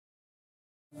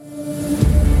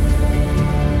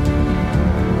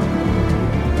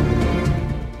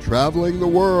traveling the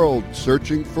world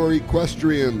searching for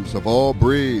equestrians of all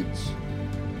breeds.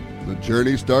 The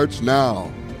journey starts now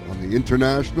on the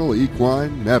International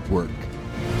Equine Network.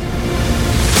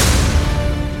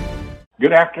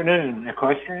 Good afternoon,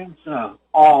 equestrians,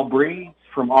 all breeds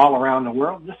from all around the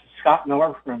world. This is Scott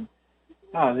Miller from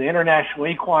the International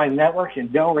Equine Network in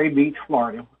Delray Beach,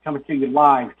 Florida. We're coming to you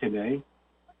live today.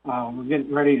 We're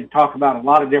getting ready to talk about a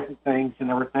lot of different things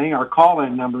and everything. Our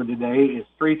call-in number today is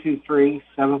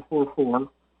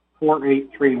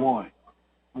 323-744-4831.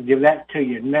 I'll give that to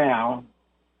you now,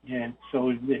 and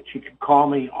so that you can call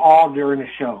me all during the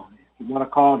show. If you want to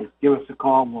call, just give us a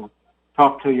call and we'll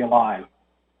talk to you live.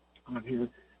 Here.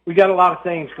 We got a lot of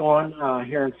things going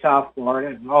here in South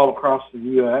Florida and all across the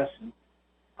U.S. And,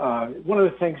 one of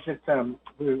the things that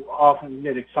we often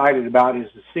get excited about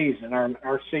is the season.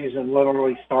 Our season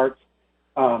literally starts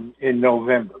in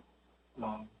November.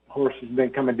 Horse has been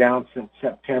coming down since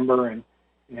September and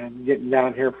getting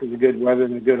down here for the good weather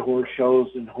and the good horse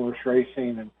shows and horse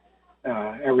racing and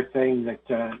everything that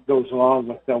goes along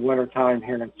with the winter time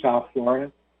here in South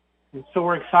Florida. And so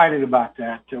we're excited about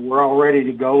that. We're all ready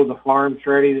to go. The farm's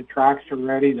ready. The tracks are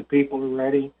ready. The people are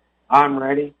ready. I'm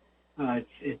ready.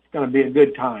 It's going to be a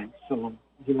good time. So,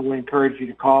 we encourage you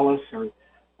to call us or,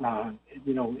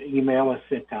 email us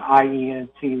at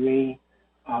IENTV,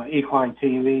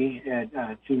 equinetv at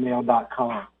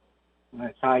gmail.com.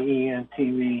 That's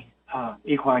IENTV,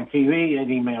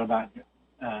 equinetv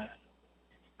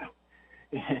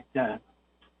at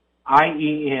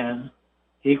IEN,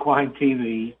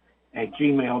 equinetv at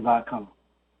gmail.com.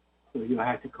 So you'll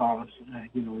have to call us,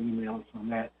 email us on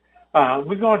that.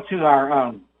 We're going to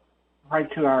our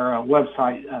right to our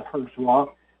website, first of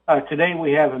all. Today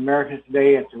we have America's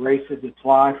Day at the Races. It's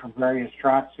live from various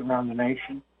tracks around the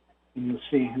nation. And you'll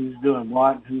see who's doing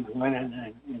what, who's winning,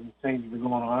 and things that are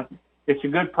going on. It's a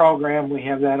good program. We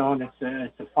have that on. It's a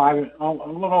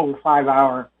little over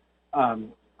 5-hour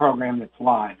program that's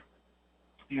live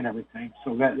and everything.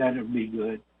 So that'll be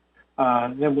good.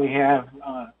 Then we have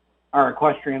our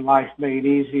Equestrian Life Made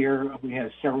Easier. We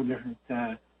have several different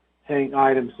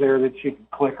items there that you can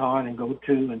click on and go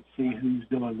to and see who's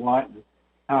doing what and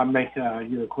how to make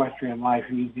your equestrian life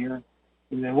easier.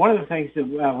 And then one of the things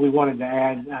that we wanted to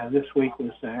add this week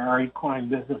was our Equine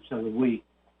Business of the Week.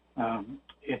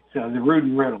 It's the Rood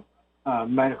and Riddle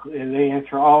medical. They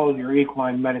answer all of your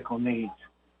equine medical needs.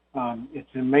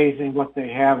 It's amazing what they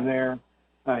have there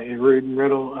at Rood and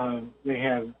Riddle. They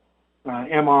have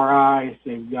MRIs.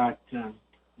 They've got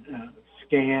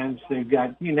scans, they've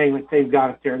got, you name it, they've got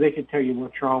it there. They can tell you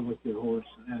what's wrong with your horse,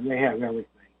 and they have everything.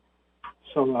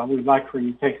 So we'd like for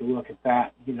you to take a look at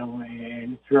that,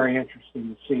 and it's very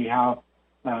interesting to see how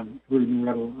Rood and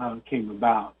Riddle came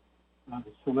about.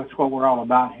 So that's what we're all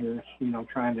about here, is,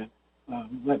 trying to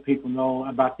let people know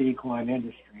about the equine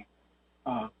industry.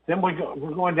 Then we're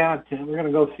going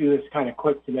to go through this kind of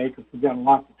quick today because we've got a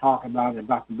lot to talk about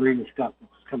the Breeders' Cup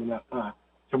that's coming up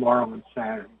tomorrow and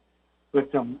Saturday.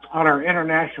 But on our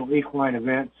international equine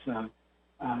events,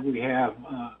 we have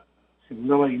some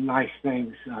really nice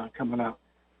things coming up.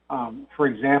 For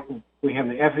example, we have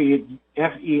the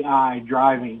FEI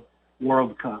Driving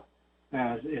World Cup.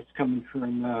 It's coming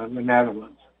from the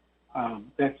Netherlands.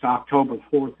 That's October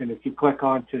 4th, and if you click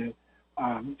onto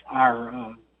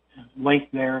our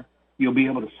link there, you'll be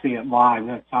able to see it live.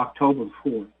 That's October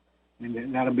 4th,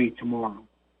 and that'll be tomorrow.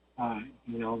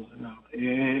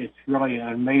 It's really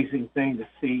an amazing thing to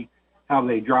see how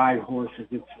they drive horses.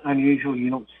 It's unusual. You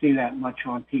don't see that much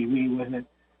on TV with it,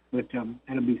 but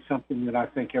it'll be something that I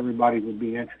think everybody would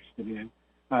be interested in.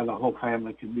 The whole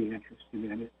family could be interested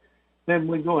in it. Then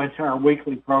we go into our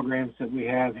weekly programs that we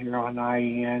have here on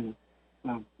IEN.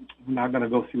 I'm not going to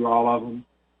go through all of them.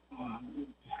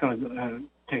 Just going to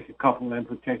take a couple in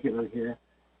particular here.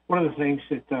 One of the things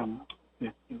that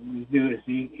we do is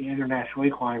the International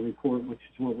Equine Report, which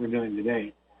is what we're doing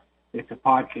today. It's a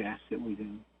podcast that we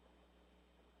do.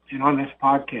 And on this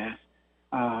podcast,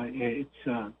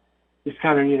 it's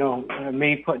kind of,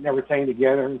 me putting everything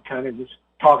together and kind of just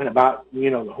talking about,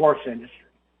 the horse industry.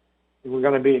 And we're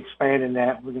going to be expanding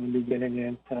that. We're going to be getting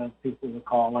into people to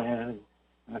call in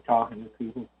and talking to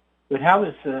people. But how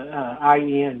this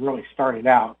IEN really started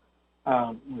out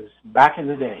was back in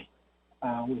the day.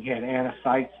 We had Anna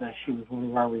Seitz. She was one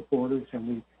of our reporters, and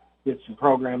we did some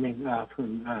programming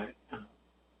from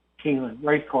Keeneland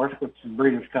Racecourse, which the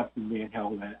Breeders' Cup was being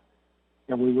held at.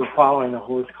 And we were following a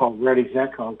horse called Reddy's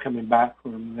Echo coming back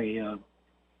from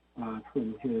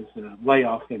from his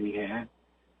layoff that he had.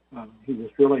 He was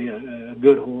really a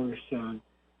good horse.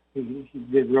 He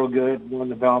did real good, won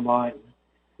the Belmont.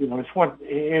 It was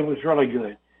really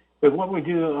good. But what we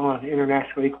do on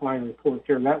International Equine Report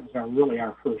there, that was really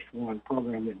our first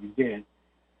program that we did.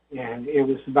 And it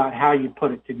was about how you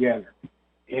put it together.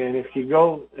 And if you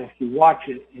watch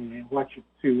it and watch it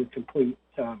through the complete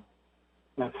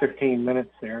 15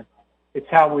 minutes there, it's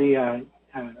how we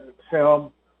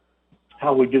film,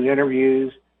 how we do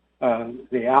interviews, the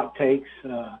outtakes,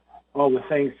 all the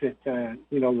things that,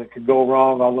 that could go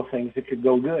wrong, all the things that could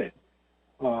go good.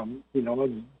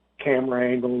 Camera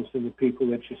angles and the people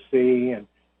that you see and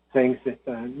things that,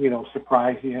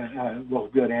 surprise you,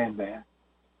 both good and bad.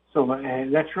 So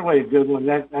that's really a good one.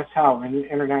 That's how an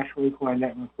International Equine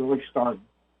Network really started.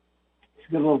 It's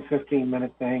a good little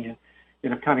 15-minute thing, and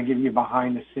it'll kind of give you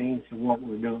behind the scenes of what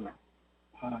we're doing,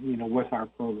 with our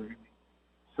programming.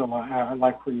 So I'd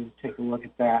like for you to take a look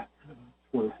at that.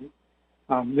 It's worth it.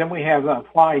 Then we have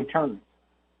Flying Turns.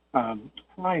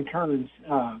 Flying Turns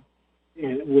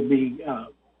it would be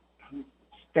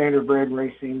standardbred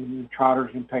racing,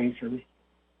 trotters and pacers.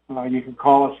 You can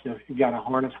call us if you got a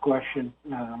harness question,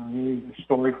 a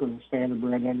story from the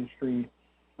standardbred industry.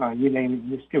 You name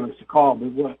it, just give us a call.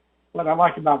 But what I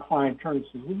like about Flying Turns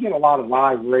is we get a lot of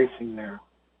live racing there.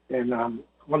 And on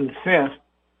the 5th,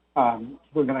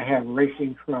 we're going to have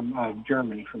racing from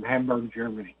Germany, from Hamburg,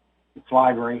 Germany. It's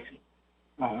live racing.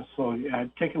 So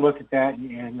take a look at that,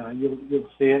 and you'll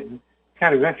see it. And it's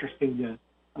kind of interesting to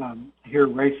hear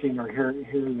racing or hear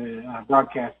the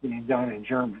broadcast being done in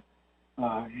German.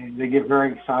 And they get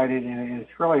very excited, and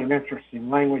it's really an interesting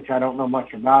language. I don't know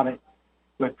much about it,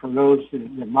 but for those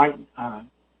that might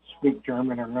speak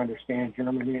German or understand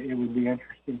German, it would be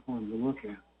interesting for them to look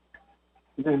at.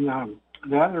 And then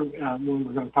the other one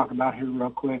we're going to talk about here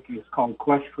real quick is called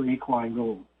Quest for Equine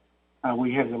Gold.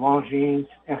 We have the Longines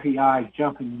FEI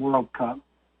Jumping World Cup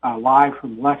live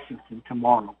from Lexington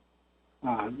tomorrow.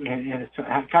 And it's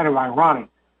kind of ironic.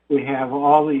 We have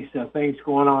all these things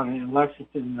going on in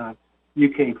Lexington.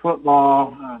 UK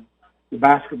football, the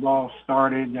basketball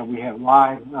started. We have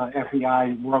live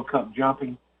FEI World Cup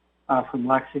jumping from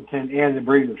Lexington and the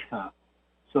Breeders' Cup.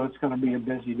 So it's going to be a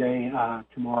busy day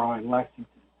tomorrow in Lexington.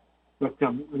 But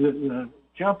the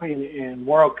jumping in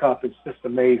World Cup is just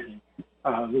amazing.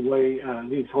 The way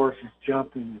these horses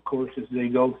jump and the courses they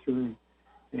go through.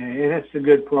 And it's a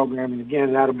good program. And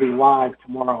again, that'll be live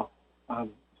tomorrow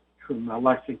from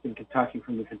Lexington, Kentucky,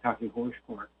 from the Kentucky Horse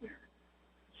Park there.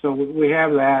 So we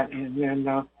have that, and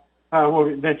then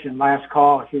we mentioned last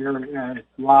call here. It's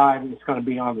live. It's going to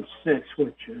be on the 6th,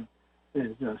 which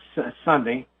is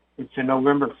Sunday. It's a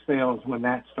November sales when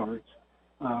that starts.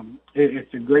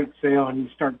 It's a great sale, and you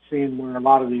start seeing where a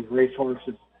lot of these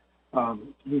racehorses, are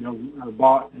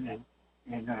bought and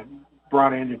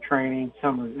brought into training.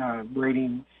 Some are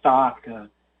breeding stock,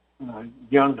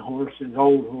 young horses,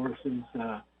 old horses.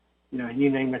 You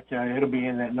name it, it'll be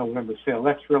in that November sale.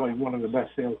 That's really one of the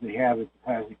best sales they have at the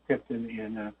Patrick-Tipton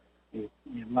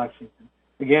in Lexington.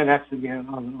 Again, that's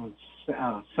on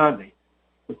Sunday.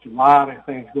 There's a lot of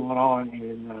things going on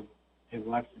in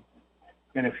Lexington.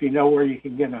 And if you know where you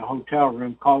can get a hotel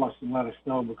room, call us and let us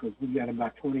know, because we've got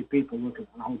about 20 people looking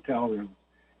for hotel rooms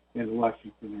in the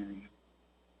Lexington area.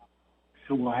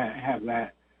 So we'll have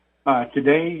that.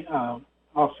 Today,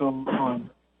 also on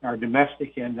our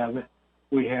domestic end of it,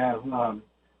 we have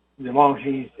the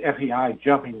Longines FEI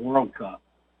Jumping World Cup.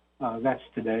 That's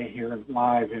today here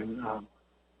live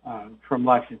from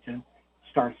Lexington.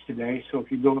 Starts today. So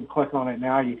if you go and click on it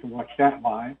now, you can watch that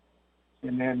live.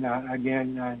 And then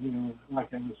again,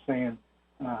 like I was saying,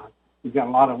 we've got a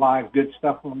lot of live good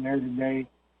stuff on there today.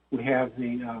 We have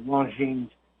the Longines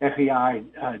FEI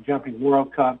Jumping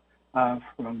World Cup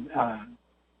from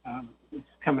it's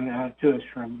coming to us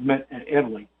from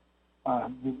Italy.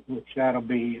 Which that'll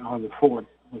be on the 4th,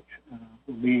 which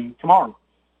will be tomorrow.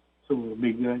 So it'll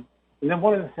be good. And then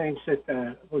one of the things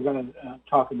that we're going to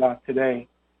talk about today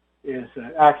is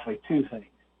actually two things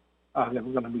that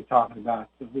we're going to be talking about.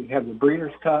 So we have the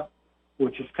Breeders' Cup,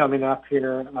 which is coming up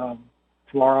here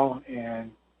tomorrow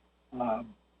and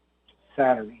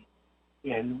Saturday.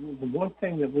 And the one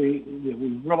thing that we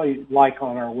really like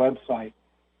on our website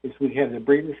is we have the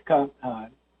Breeders' Cup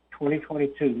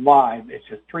 2022 live. It's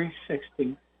a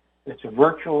 360. It's a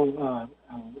virtual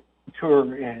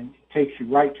tour, and it takes you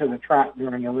right to the track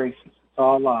during the races. It's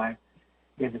all live,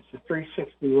 and it's a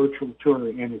 360 virtual tour,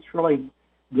 and it's really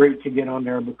great to get on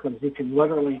there because you can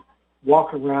literally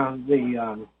walk around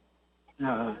the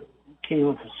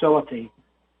Keeneland facility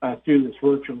through this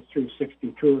virtual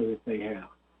 360 tour that they have,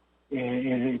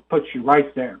 and it puts you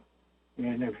right there.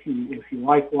 And if you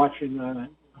like watching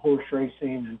horse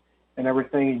racing and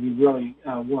everything, and you really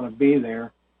want to be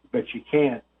there, but you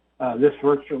can't, this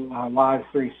virtual live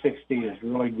 360 is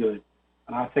really good.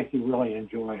 and I think you really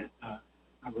enjoy it.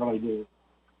 I really do.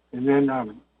 And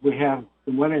then we have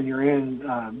the When You're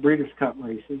In Breeders' Cup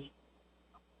races.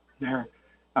 There,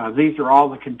 these are all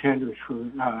the contenders for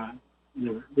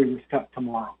the Breeders' Cup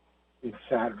tomorrow. It's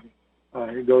Saturday.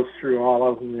 It goes through all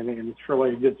of them, and it's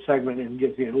really a good segment and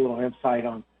gives you a little insight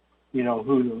on,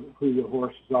 who the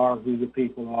horses are, who the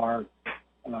people are.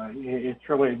 It's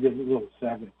really a good little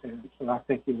segment there, so I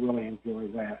think you really enjoy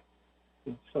that.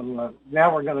 And so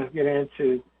now we're going to get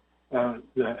into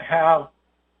the how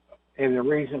and the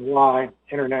reason why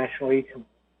International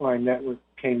Equine Network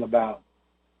came about.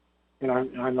 And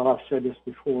I know I've said this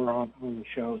before on the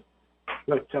show,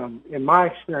 but in my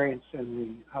experience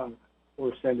in the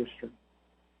horse industry,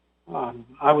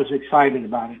 I was excited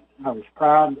about it. I was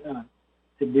proud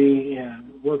to be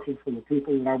working for the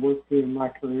people that I worked for in my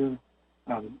career.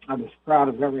 I was proud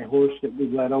of every horse that we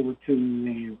led over to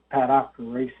the paddock for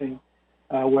racing,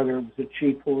 whether it was a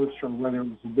cheap horse or whether it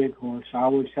was a big horse. I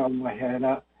always held my head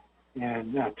up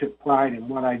and took pride in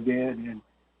what I did and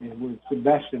was the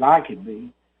best that I could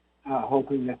be,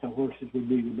 hoping that the horses would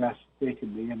be the best that they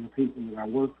could be and the people that I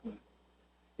worked with.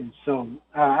 And so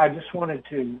I just wanted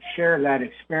to share that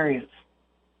experience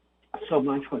so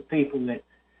much with people that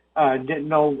didn't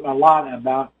know a lot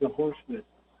about the horse business.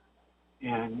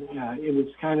 And it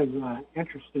was kind of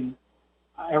interesting.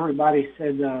 Everybody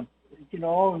said, you're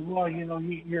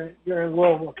in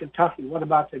Louisville, Kentucky. What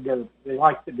about the Derby? They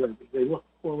like the Derby. They look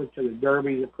forward to the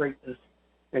Derby, the Preakness,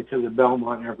 and to the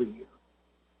Belmont every year.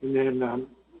 And then, of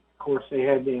course, they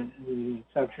had the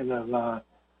exception of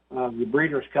the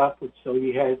Breeders' Cup, so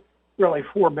you had really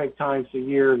 4 big times a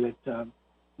year that,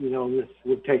 this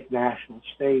would take national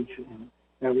stage. And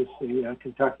that was the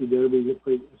Kentucky Derby, the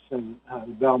Preakness, and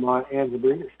the Belmont, and the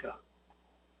Breeders' Cup.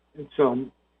 And so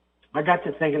I got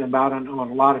to thinking about it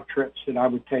on a lot of trips that I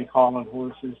would take hauling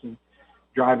horses and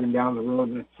driving down the road,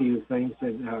 and I'd see the things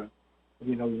that,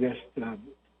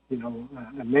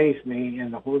 amazed me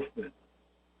in the horse business.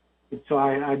 And so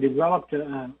I developed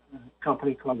a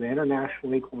company called the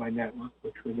International Equine Network,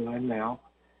 which we're doing now.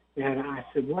 And I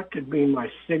said, what could be my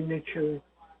signature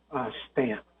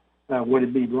stamp? Would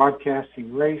it be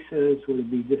broadcasting races? Would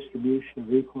it be distribution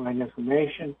of equine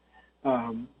information?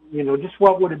 Just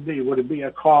what would it be? Would it be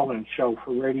a call-in show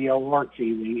for radio or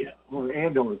TV or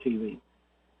TV?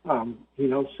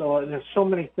 So there's so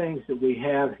many things that we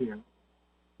have here,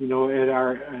 at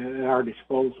our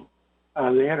disposal.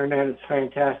 The internet is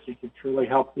fantastic. It's really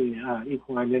helped the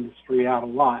equine industry out a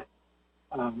lot.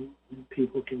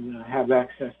 People can have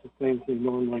access to things they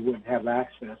normally wouldn't have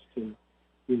access to,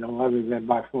 other than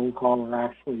by phone call or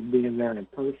actually being there in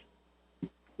person.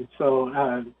 And so,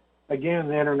 again,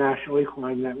 the International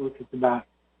Equine Network is about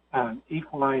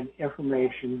equine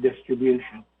information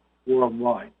distribution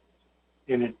worldwide,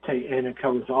 and it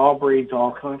covers all breeds,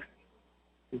 all countries.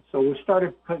 And so we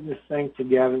started putting this thing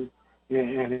together,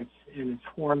 and it's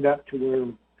formed up to where,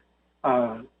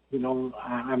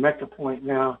 I'm at the point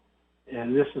now,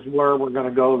 and this is where we're going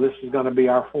to go. This is going to be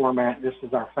our format. This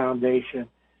is our foundation,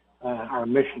 our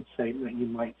mission statement, you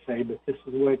might say, but this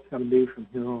is the way it's going to be from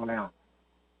here on out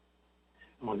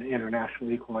on the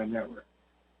International Equine Network.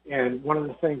 And one of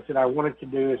the things that I wanted to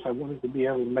do is I wanted to be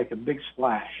able to make a big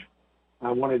splash.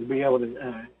 I wanted to be able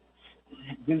to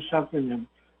do something that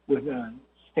would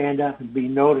stand up and be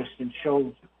noticed and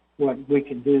show what we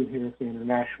can do here at the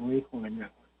International Equine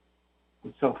Network.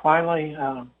 And so finally,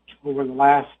 over the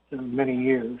last many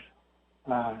years,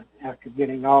 after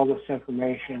getting all this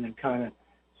information and kind of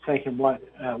thinking what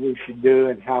we should do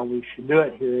and how we should do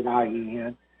it here at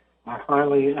IEN, I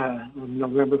finally, on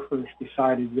November 1st,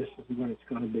 decided this is what it's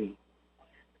going to be.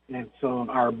 And so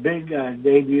our big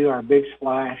debut, our big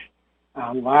splash,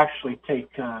 will actually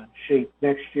take shape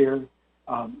next year,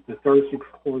 the Thursday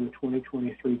before the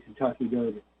 2023 Kentucky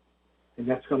Derby. And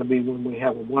that's going to be when we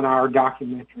have a 1-hour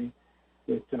documentary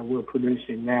that we're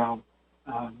producing now.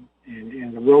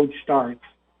 And the road starts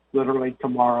literally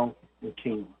tomorrow in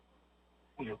Keeneland.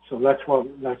 And so that's what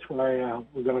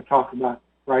we're going to talk about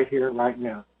right here, right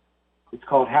now. It's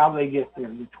called How They Get There,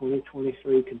 the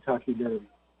 2023 Kentucky Derby.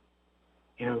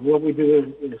 And what we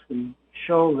do is we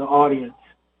show the audience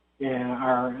and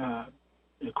our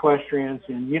equestrians,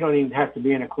 and you don't even have to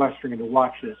be an equestrian to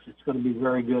watch this. It's going to be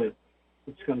very good.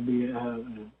 It's going to be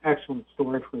an excellent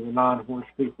story for the non-horse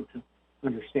people to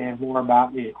understand more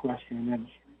about the equestrian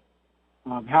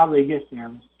industry. How they get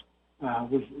there,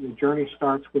 the journey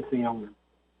starts with the owner.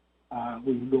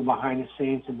 We go behind the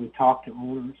scenes and we talk to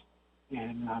owners,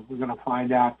 and we're going to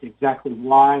find out exactly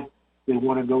why they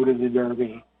want to go to the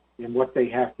Derby and what they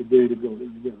have to do to go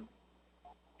to the Derby.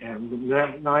 And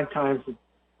 9 times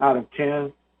out of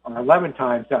 10, or 11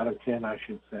 times out of 10, I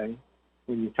should say,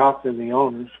 when you talk to the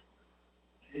owners,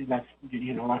 that's,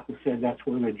 like we said, that's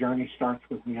where the journey starts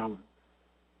with the owner.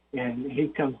 And he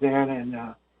comes in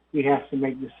and he has to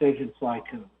make decisions like,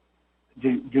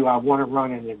 do I want to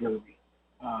run in the Derby?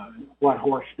 What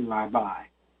horse do I buy?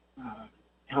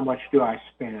 How much do I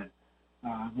spend?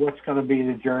 What's going to be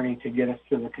the journey to get us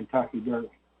to the Kentucky Derby?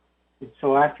 And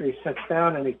so after he sits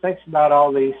down and he thinks about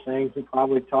all these things and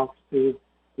probably talks to,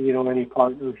 any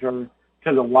partners or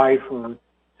to the wife or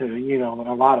to,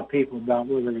 a lot of people about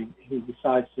whether he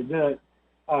decides to do it,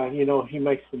 he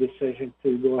makes the decision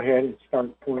to go ahead and start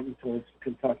pointing towards the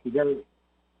Kentucky Derby.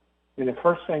 And the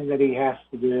first thing that he has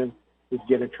to do is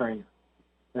get a trainer.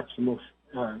 That's the most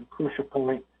crucial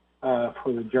point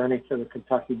for the journey to the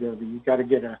Kentucky Derby. You've got to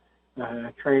get a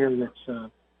trainer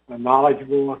that's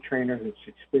knowledgeable, a trainer that's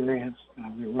experienced,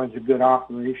 that runs a good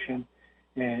operation.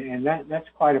 And that's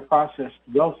quite a process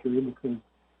to go through because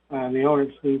the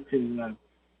owners need to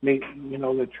meet,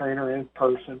 the trainer in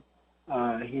person.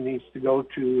 He needs to go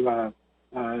to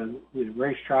the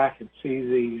racetrack and see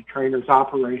the trainer's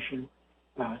operation,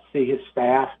 see his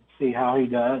staff, see how he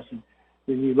does. And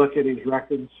then you look at his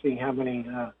record and see how many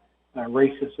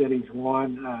races that he's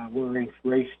won, where he's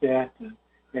raced at,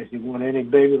 has he won any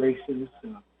big races,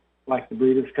 like the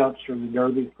Breeders' Cups or the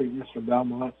Derby, Preakness, or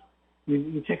Belmont.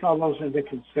 You take all those into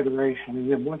consideration,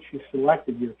 and then once you've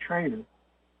selected your trainer,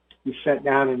 you sit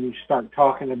down and you start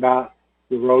talking about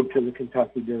the road to the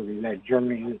Kentucky Derby, that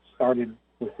journey that started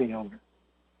with the owner.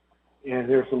 And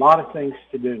there's a lot of things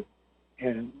to do.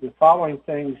 And the following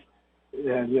things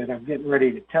that I'm getting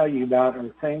ready to tell you about are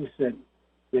things that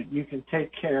you can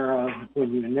take care of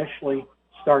when you initially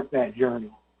start that journey.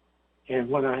 And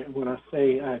when I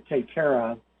say take care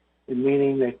of, it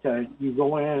meaning that you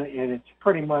go in and it's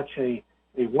pretty much a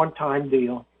one-time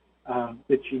deal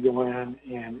that you go in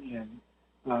and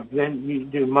then you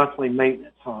do monthly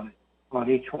maintenance on it, on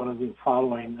each one of the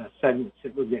following segments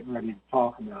that we're getting ready to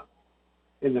talk about.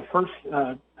 And the first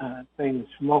thing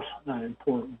that's most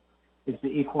important is the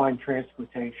equine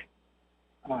transportation.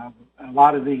 A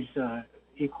lot of these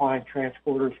equine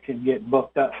transporters can get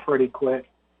booked up pretty quick,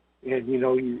 and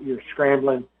you're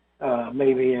scrambling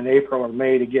maybe in April or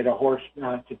May to get a horse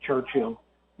to Churchill,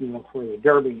 for the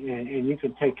Derby, and you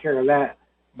can take care of that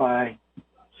by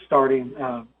starting,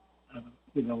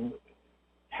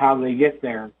 how they get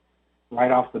there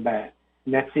right off the bat,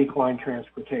 and that's equine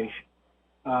transportation.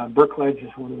 Brookledge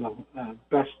is one of the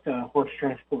best horse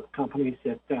transport companies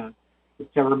that's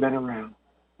ever been around.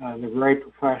 They're very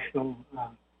professional.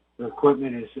 Their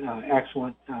equipment is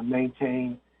excellent,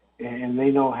 maintained, and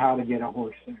they know how to get a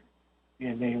horse there.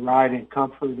 And they ride in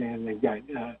comfort, and they've got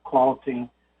quality,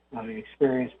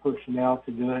 experienced personnel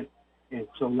to do it. And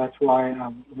so that's why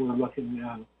we're looking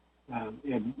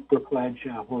at Brookledge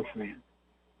Horse Van.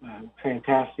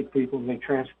 Fantastic people. They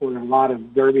transport a lot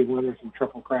of Derby winners and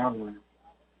Triple Crown winners.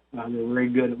 They're very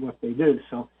good at what they do.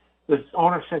 So the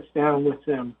owner sits down with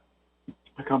a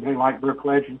company like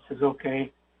Brookledge and says,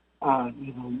 okay,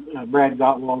 Brad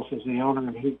Gottwald is the owner,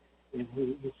 and he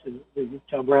said, you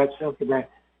tell Brad, okay, Brad,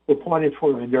 we're pointed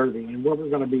for the Derby, and what we're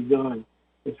going to be doing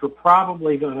is we're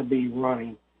probably going to be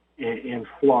running in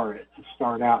Florida to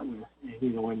start out with,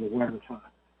 in the wintertime.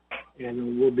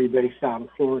 And we'll be based out of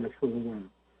Florida for the winter.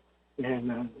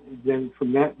 And then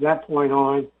from that point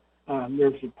on,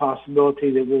 there's a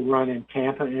possibility that we'll run in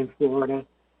Tampa in Florida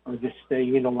or just stay,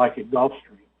 like at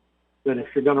Gulfstream. But if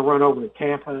you're going to run over to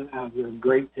Tampa, they're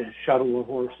great to shuttle a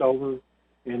horse over,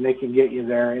 and they can get you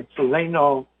there. And so they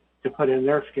know to put in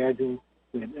their schedule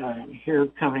that here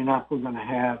coming up we're going to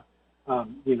have,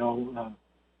 an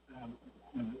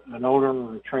owner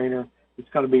or a trainer that's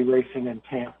going to be racing in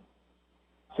Tampa.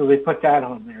 So they put that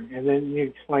on there. And then you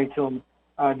explain to them,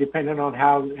 depending on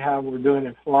how we're doing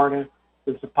in Florida,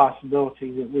 there's a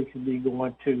possibility that we could be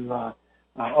going to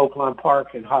Oakland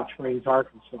Park in Hot Springs,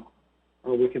 Arkansas,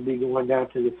 or we could be going down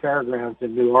to the fairgrounds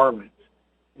in New Orleans,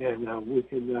 and we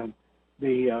could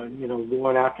be,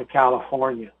 going out to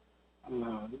California,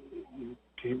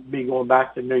 be going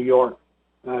back to New York,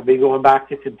 be going back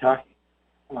to Kentucky,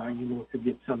 to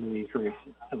get some of these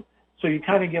races. So you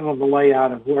kind of give them a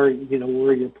layout of where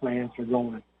your plans are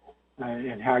going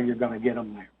and how you're going to get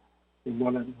them there. And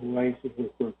one of the ways is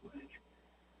with Brookledge.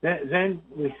 Then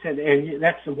we said, and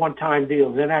that's a one-time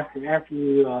deal. Then after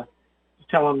you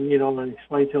tell them, and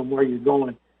explain to them where you're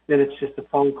going, then it's just a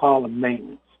phone call and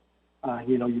maintenance.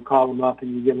 You call them up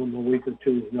and you give them a week or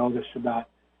two's notice about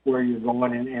where you're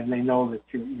going, and they know that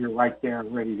you're right there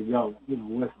and ready to go,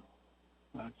 with them.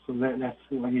 So that's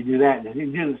when you do that. And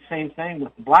you do the same thing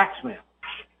with the blacksmith.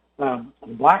 The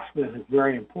blacksmith is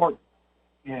very important.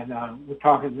 And we're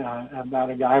talking about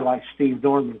a guy like Steve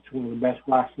Norman. It's one of the best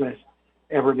blacksmiths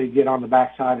ever to get on the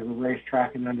backside of a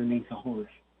racetrack and underneath a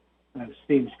horse.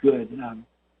 Steve's good.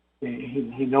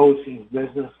 He knows his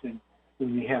business, and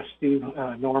when you have Steve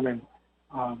Norman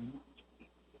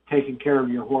taking care of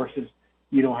your horses,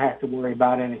 you don't have to worry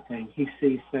about anything. He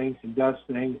sees things and does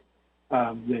things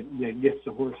that gets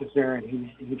the horses there, and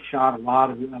he's shot a lot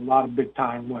of big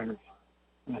time winners.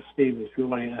 Steve is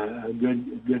really a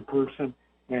good person,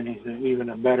 and he's even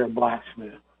a better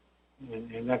blacksmith.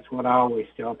 And that's what I always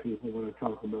tell people when I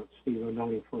talk about Steve. I've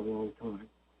known him for a long time.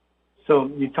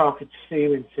 So you talk to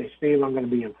Steve and say, Steve, I'm going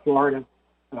to be in Florida.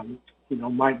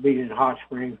 Might be in Hot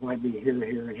Springs, might be here,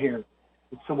 and here.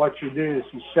 And so what you do is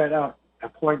you set up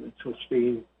appointments with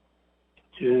Steve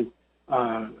to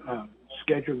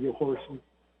schedule your horses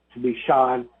to be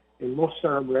shod. And most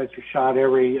thoroughbreds are shod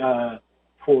every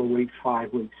 4 weeks,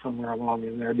 5 weeks, somewhere along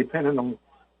in there, depending on,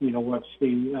 what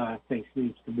Steve thinks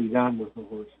needs to be done with the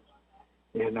horses.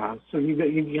 And so you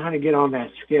kind of get on that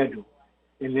schedule.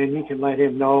 And then you can let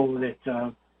him know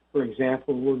that, for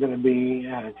example, we're going to be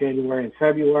January and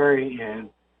February in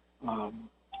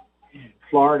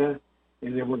Florida,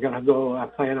 and then we're going to go, I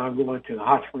plan on going to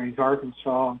Hot Springs,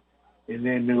 Arkansas, and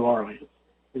then New Orleans.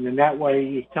 And then that way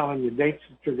you tell him the dates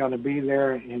that you're going to be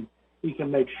there, and he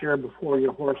can make sure before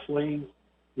your horse leaves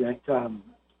that,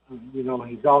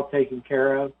 he's all taken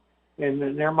care of. And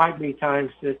then there might be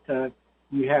times that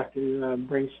you have to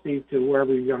bring Steve to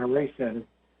wherever you're going to race at it.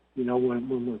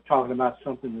 When we're talking about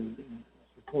something as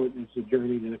important as the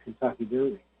journey to the Kentucky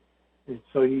Derby. And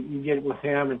so you get with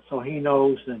him, and so he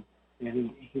knows, and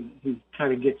he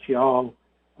kind of gets you all,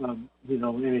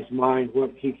 in his mind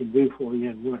what he can do for you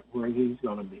and where he's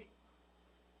going to be.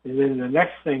 And then the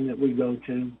next thing that we go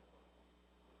to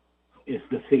is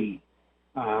the feed.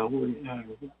 We're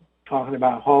talking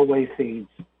about Hallway Feeds.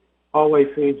 Hallway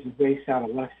Feeds is based out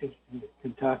of Lexington,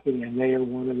 Kentucky, and they are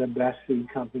one of the best feed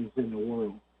companies in the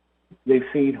world. They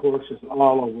feed horses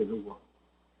all over the world.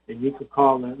 And you can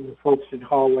call the folks at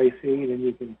Hallway Feed, and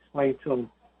you can explain to them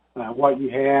what you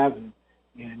have and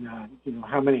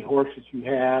how many horses you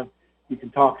have. You can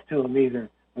talk to them either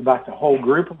about the whole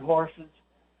group of horses,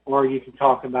 or you can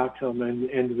talk about to them on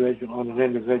an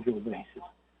individual basis.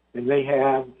 And they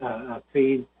have a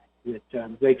feed that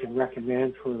they can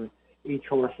recommend for each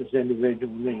horse's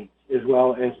individual needs, as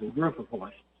well as the group of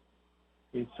horses.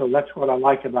 And so that's what I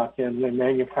like about them. They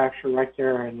manufacture right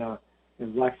there in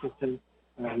Lexington.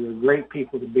 They're great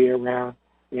people to be around.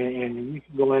 And you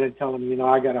can go in and tell them,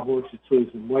 I got a horse that's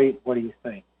losing weight. What do you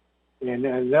think? And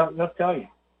they'll tell you,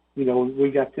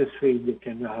 we got this feed that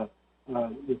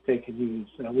they can use.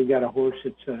 We got a horse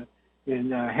that's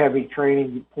in heavy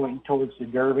training pointing towards the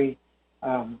Derby.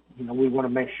 We want to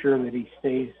make sure that he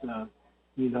stays,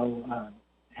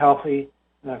 healthy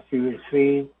through his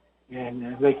feed.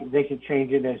 And they can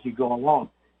change it as you go along.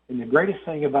 And the greatest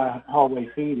thing about Hallway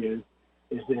Feed is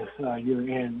if you're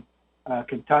in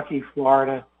Kentucky,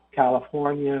 Florida,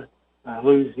 California,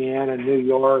 Louisiana, New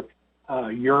York,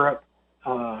 Europe,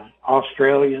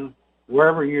 Australia,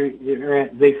 wherever you're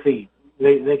at, they feed.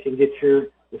 They can get the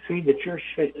feed that you're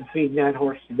feeding that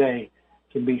horse today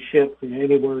can be shipped to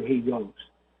anywhere he goes.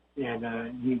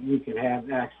 And you can have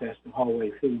access to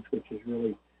Hallway Feeds, which is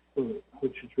really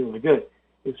good.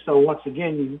 And so once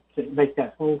again, you make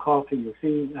that phone call to your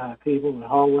feed people in the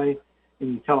Hallway,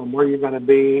 and you tell them where you're going to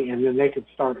be, and then they can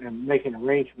start making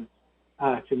arrangements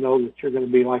to know that you're going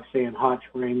to be, like, say, in Hot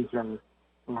Springs or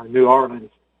New Orleans,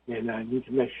 and you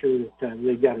can make sure that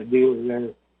they've got a dealer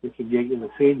there that can get you the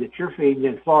feed that you're feeding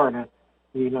in Florida.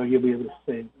 You'll be able to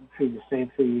feed the same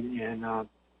feed in at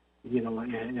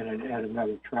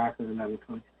another track or another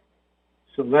country.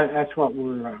 So that's what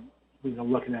we're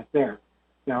looking at there.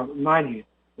 Now, mind you,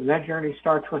 when that journey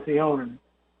starts with the owner,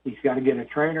 he's got to get a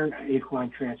trainer, equine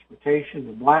transportation,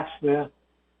 the blacksmith.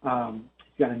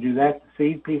 He's got to do that to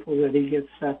feed people that he gets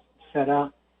set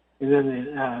up. And then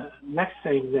the next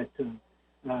thing that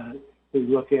we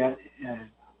look at,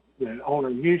 the owner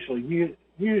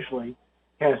usually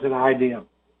has an idea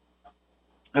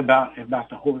about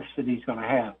the horse that he's going to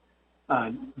have.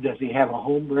 Does he have a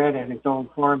homebred at his own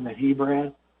farm that he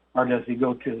bred? Or does he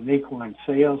go to an equine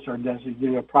sales, or does he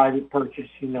do a private purchase,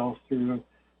 through,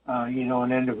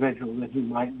 an individual that he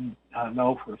might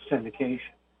know for syndication?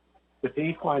 But the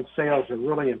equine sales are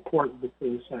really important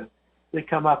because they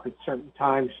come up at certain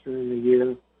times during the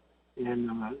year.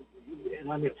 And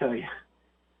let me tell you,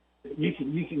 you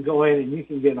can go in and you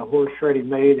can get a horse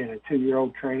ready-made in a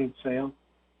 2-year-old training sale,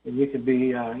 and you can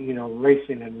be,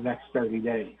 racing in the next 30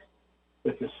 days.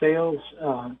 But the sales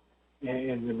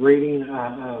and the breeding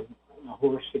of a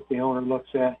horse that the owner looks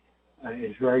at,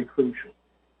 is very crucial.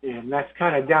 And that's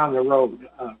kind of down the road,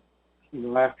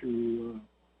 after you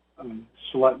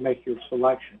make your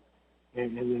selection.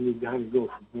 And then you kind of go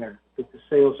from there. But the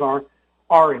sales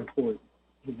are important,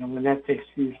 and that takes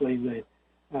usually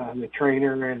the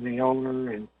trainer and the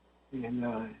owner and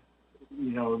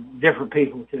different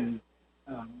people to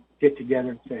get together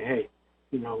and say, hey,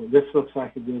 this looks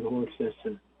like a good horse.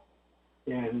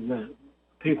 And the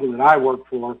people that I work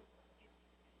for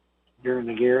during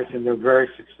the years, and they're very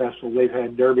successful. They've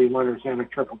had Derby winners and a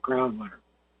Triple Crown winner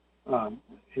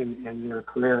in their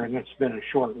career, and it's been a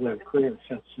short-lived career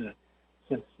since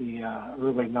the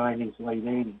early 90s, late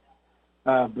 80s.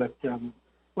 But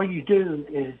what you do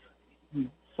is you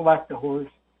select the horse,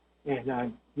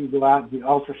 and you go out and you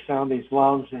ultrasound his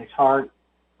lungs and his heart,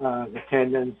 the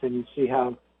tendons, and you see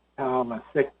how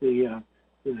thick the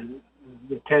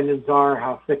tendons are,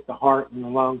 how thick the heart and the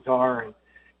lungs are, and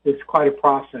it's quite a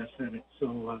process in it.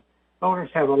 So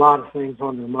owners have a lot of things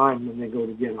on their mind when they go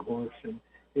to get a horse, and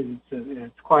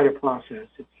it's quite a process.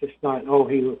 It's just not, oh,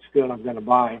 he looks good, I'm going to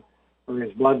buy him, or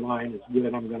his bloodline is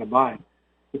good, I'm going to buy him.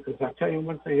 Because I'll tell you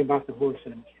one thing about the horse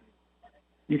industry.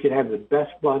 You could have the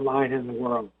best bloodline in the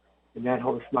world, and that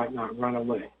horse might not run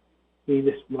away. He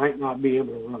just might not be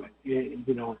able to run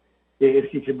it.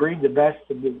 If you could breed the best,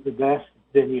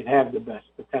 then you'd have the best.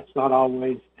 But that's not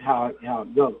always how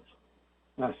it goes.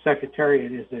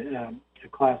 Secretariat is a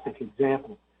classic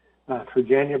example.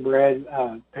 Virginia bred,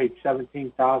 paid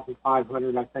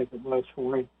 $17,500, I think it was,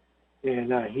 for him,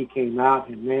 and he came out,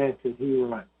 and man, could he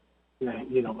run?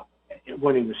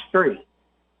 When he was 3.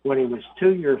 When he was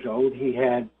 2 years old, he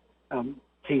had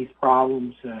teeth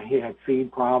problems. He had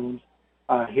feed problems.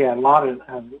 He had a lot of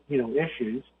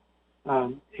issues,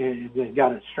 and they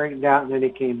got it straightened out, and then he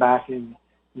came back and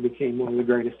became one of the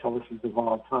greatest horses of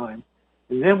all time.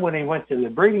 And then when he went to the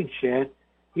breeding shed,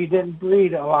 he didn't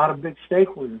breed a lot of big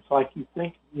stake winners like you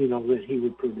think that he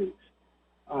would produce.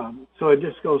 So it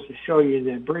just goes to show you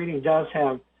that breeding does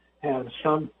have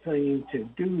something to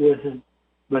do with it,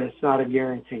 but it's not a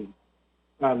guarantee.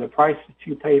 The price that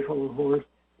you pay for a horse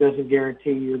doesn't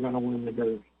guarantee you're going to win the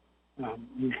Derby.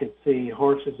 You can see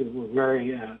horses that were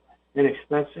very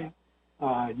inexpensive.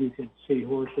 You can see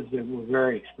horses that were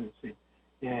very expensive.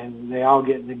 And they all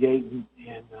get in the gate, and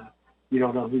you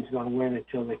don't know who's going to win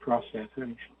until they cross that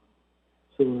finish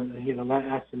line. So,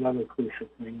 that's another crucial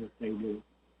thing that they do,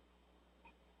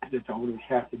 that the owners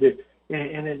have to do.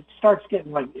 And it starts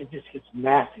getting it just gets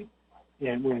massive.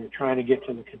 And when you're trying to get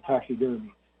to the Kentucky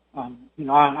Derby,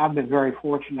 I've been very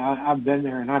fortunate. I've been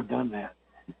there and I've done that.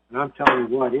 And I'm telling you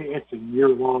what, it's a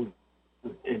year-long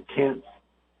of intense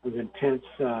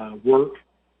work,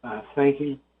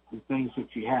 thinking, and things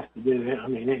that you have to do. I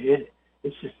mean, it's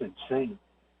just insane.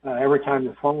 Every time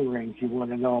the phone rings, you want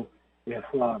to know if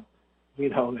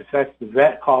that's the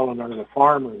vet calling or the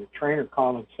farmer, the trainer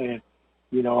calling, saying,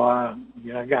 I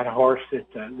got a horse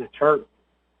that's hurt.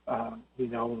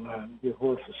 Your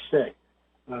horse is sick.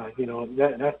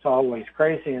 That's always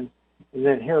crazy. And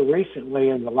then here recently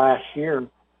in the last year,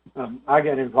 I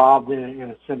got involved in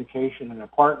a syndication and a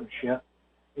partnership.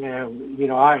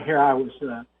 And, I was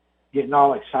getting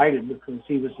all excited because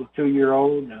he was a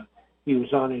 2-year-old. He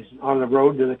was on the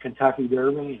road to the Kentucky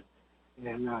Derby.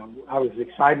 And I was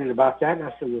excited about that. And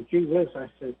I said, well, gee whiz, I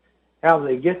said, how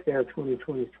they get there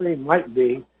 2023 might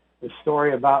be a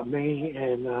story about me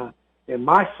and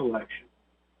my selection.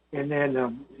 And then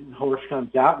the horse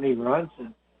comes out and he runs,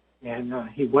 and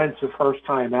he wins the first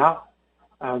time out,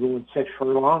 going 6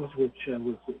 furlongs, which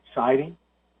was exciting.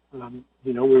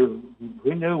 We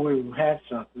knew we had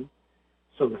something.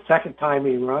 So the second time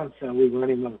he runs, we run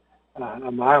him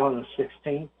a mile and a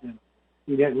 16th, and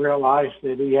he didn't realize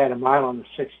that he had a mile and a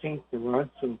 16th to run.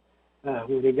 So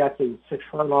when he got to the 6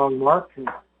 furlong mark,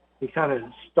 he kind of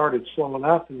started slowing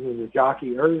up, and the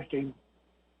jockey urged him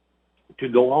to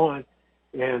go on,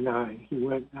 and he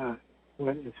went and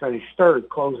finished third,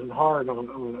 closing hard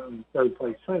on third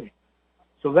place finish.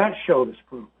 So that showed us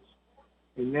promise.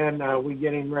 And then we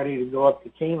get him ready to go up to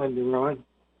Keeneland to run.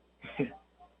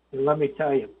 And let me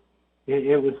tell you,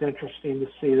 it was interesting to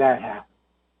see that happen.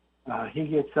 He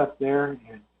gets up there,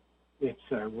 and it's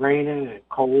raining and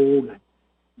cold and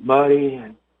muddy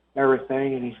and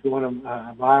everything, and he's going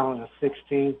a mile and a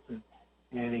 16th,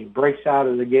 and he breaks out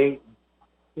of the gate.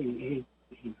 He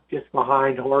gets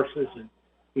behind horses, and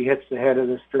he hits the head of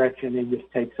the stretch, and he just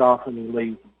takes off and he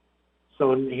leaves them.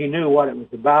 So he knew what it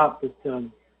was about, but over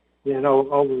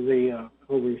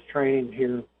his training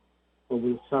here over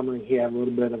the summer, he had a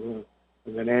little bit of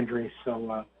an injury,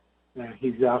 so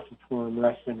he's out for him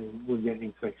resting, and we're getting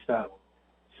him fixed up.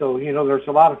 So there's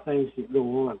a lot of things that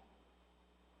go on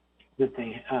that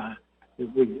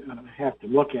that we have to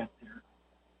look at there.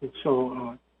 And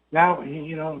so now,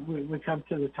 we come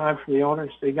to the time for the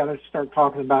owners. They got to start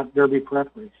talking about Derby prep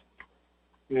races.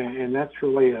 And that's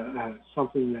really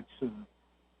something that's,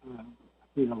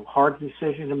 hard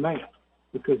decision to make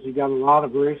because you got a lot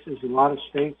of races, a lot of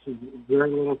states, and very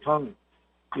little time.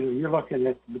 You're looking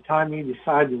at the time you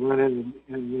decide to run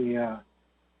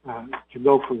to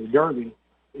go for the Derby,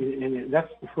 and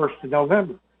that's the 1st of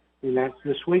November, and that's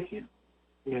this weekend.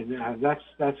 And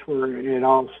that's where it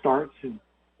all starts, and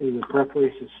the prep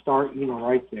races start,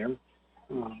 right there,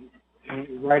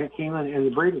 right at Keeneland and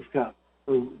the Breeders' Cup.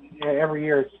 So every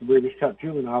year it's the Breeders' Cup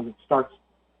Juvenile that starts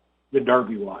the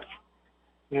Derby watch.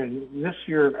 And this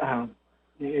year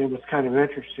it was kind of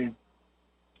interesting.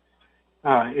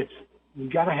 You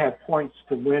got to have points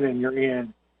to win, and you're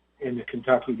in the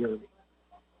Kentucky Derby.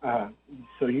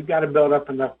 So you got to build up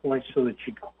enough points so that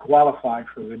you qualify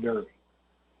for the Derby.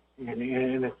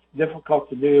 And it's difficult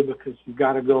to do because you've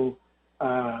got to go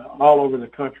all over the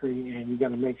country, and you got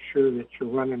to make sure that you're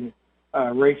running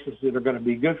races that are going to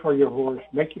be good for your horse,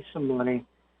 make you some money,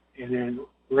 and then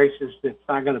races that's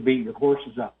not going to beat your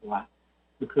horses up a lot,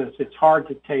 because it's hard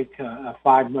to take a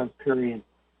 5-month period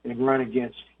and run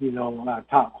against,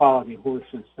 top quality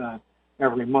horses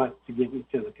every month to get you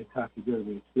to the Kentucky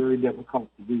Derby. It's very difficult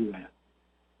to do that.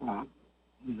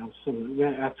 So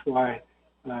that's why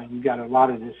you got a lot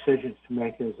of decisions to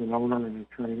make as an owner and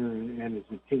a trainer and as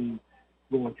a team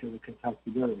going to the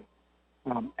Kentucky Derby.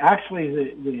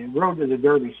 Actually, the road to the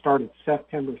Derby started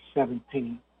September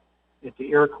 17th at the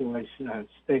Iroquois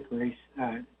stake race.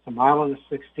 It's a mile and a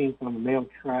 16th on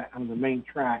the main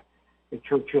track at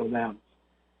Churchill Downs,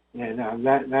 and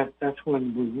that's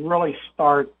when we really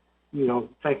start,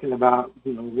 thinking about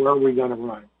where are we going to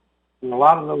run. And a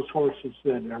lot of those horses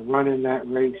that are running that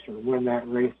race or win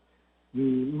that race, you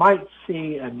might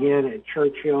see again at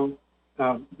Churchill,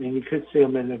 and you could see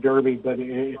them in the Derby, but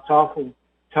it's awful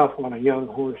tough on a young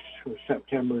horse for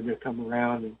September to come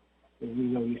around, and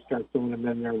you start throwing them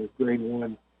in there with Grade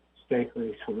 1 stake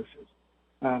race horses.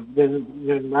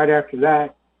 Then right after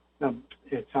that,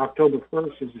 it's October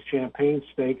 1st is the Champagne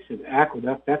Stakes at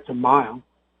Aqueduct. That's a mile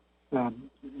that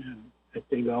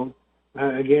they go.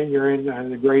 Again, you're in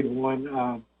the Grade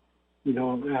 1,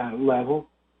 level,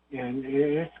 and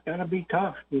it's going to be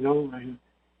tough. You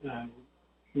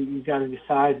got to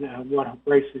decide what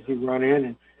races you run in,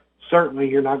 and certainly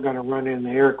you're not going to run in the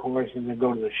Iroquois and then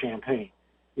go to the Champagne,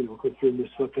 because you're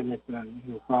just looking at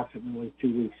approximately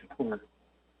 2 weeks apart.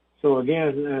 So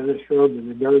again, this road to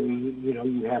the Derby,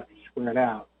 you have to spread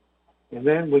out. And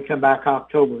then we come back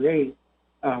October 8th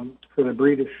for the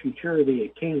Breeders' Futurity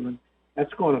at Keeneland.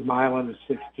 That's going a mile and a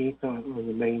 16th on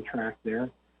the main track there.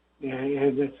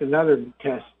 And it's another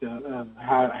test of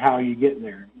how you get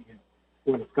there,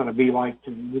 what it's going to be like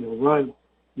to, run,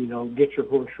 get your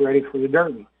horse ready for the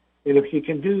Derby. And if you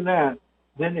can do that,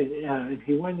 then if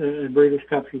you win the Breeders'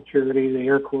 Cup Futurity, the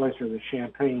Iroquois, or the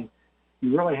Champagne,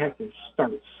 you really have to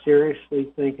start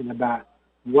seriously thinking about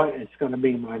what is going to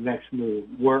be my next move.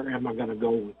 Where am I going to go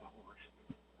with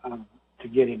the horse to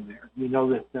get him there? You know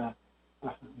that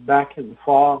back in the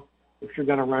fall, if you're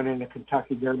going to run in the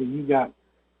Kentucky Derby, you got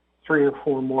 3 or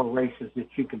 4 more races that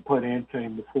you can put into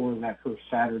him before that first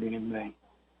Saturday in May.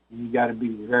 And you got to be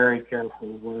very careful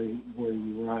where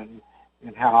you run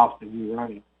and how often you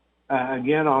run him.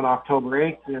 Again, on October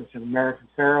 8th, there's an American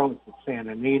Pharoah. It's at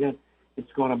Santa Anita.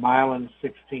 It's going a mile and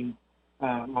 16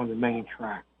 on the main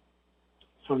track.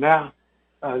 So now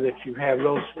that you have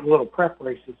those little prep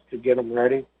races to get them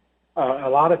ready, a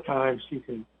lot of times you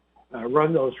can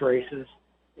run those races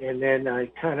and then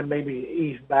kind of maybe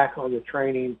ease back on the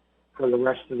training for the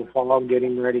rest of the fall,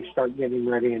 start getting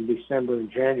ready in December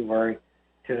and January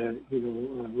to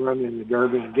run in the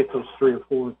Derby and get those 3 or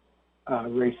 4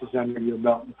 races under your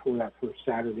belt before that first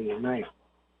Saturday in May.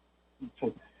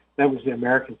 So that was the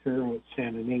American Pharoah at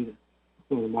Santa Anita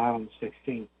for the mile and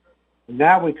 16. And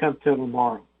now we come to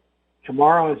tomorrow.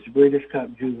 Tomorrow is the Breeders'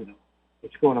 Cup Juvenile.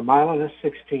 It's going a mile and a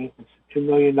 16th. It's a $2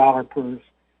 million purse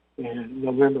in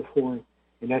November 4th,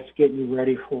 and that's getting you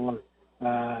ready for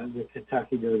the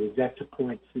Kentucky Derby. That's the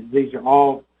points. These are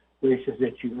all races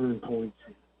that you earn points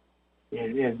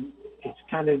in. And it's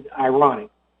kind of ironic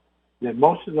that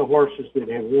most of the horses that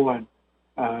have won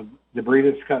the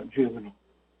Breeders' Cup Juvenile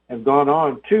have gone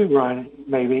on to run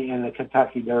maybe in the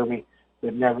Kentucky Derby,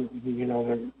 but never,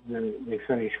 they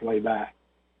finish way back.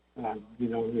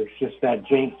 There's just that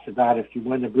jinx about if you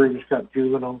win the Breeders' Cup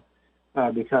Juvenile,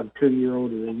 become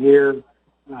 2-year-old of the year,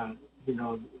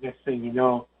 next thing you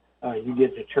know, you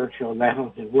get to Churchill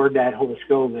Downs, and where'd that horse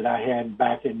go that I had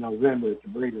back in November at the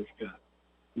Breeders' Cup?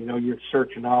 you're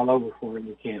searching all over for it and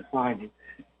you can't find it.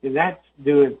 And that's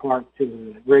due in part to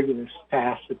the rigorous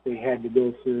tasks that they had to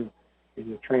go through in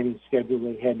the training schedule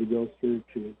they had to go through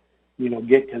to,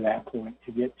 get to that point,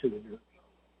 to get to the Derby.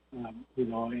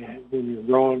 When you're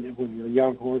growing, when you're a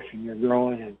young horse and you're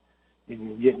growing and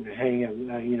you're getting the hang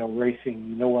of, racing,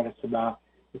 you know what it's about.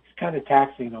 It's kind of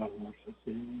taxing on horses.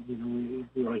 It's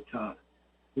really tough,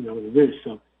 to do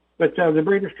so. But the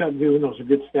Breeders' Cup Juveniles is a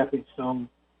good stepping stone.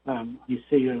 You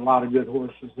see a lot of good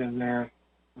horses in there.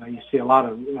 You see a lot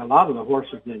of the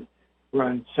horses that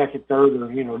run second, third,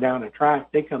 or down the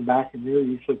track. They come back and they're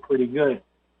usually pretty good.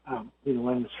 In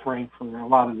the spring for a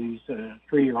lot of these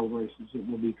 3-year-old races that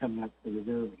will be coming up for the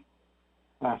Derby.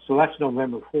 So that's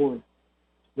November 4th.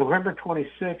 November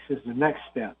 26th is the next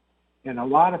step, and a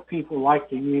lot of people like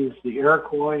to use the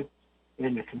Iroquois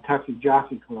and the Kentucky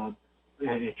Jockey Club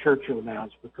at Churchill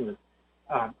Downs because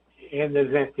in the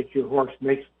event that your horse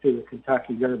makes it to the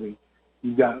Kentucky Derby,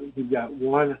 you've got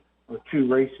 1 or 2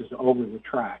 races over the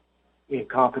track in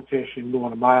competition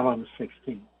going a mile and a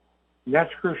 16. And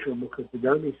that's crucial because the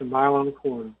Derby's a mile and a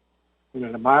quarter. And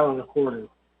at a mile and a quarter,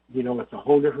 it's a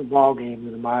whole different ball game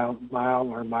than a mile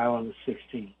or a mile and a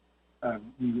 16.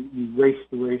 You race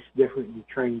the race different, you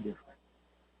train different.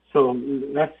 So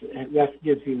that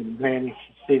gives you an advantage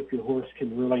to see if your horse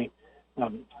can really,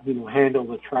 handle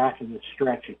the track and the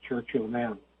stretch at Churchill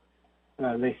Downs.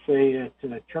 They say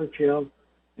at Churchill,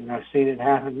 and I've seen it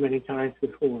happen many times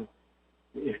before,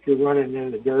 if you're running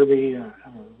in the Derby or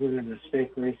running a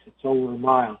stake race, it's over a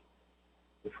mile.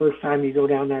 The first time you go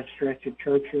down that stretch at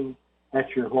Churchill,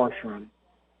 that's your horse running.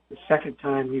 The second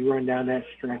time you run down that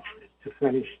stretch to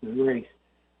finish the race,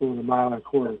 going a mile and a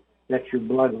quarter, that's your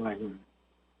bloodline running.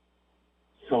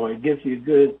 So it gives you a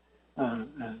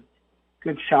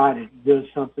good shot at doing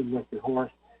something with the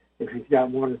horse if you've got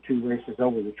 1 or 2 races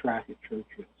over the track at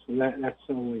Churchill. So that's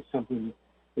always something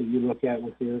that you look at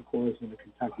with the Iroquois and the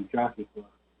Kentucky Jockey Club.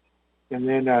 And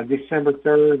then December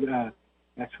 3rd,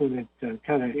 that's when it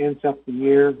kind of ends up the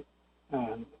year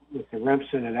with the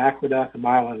Remsen and Aqueduct, a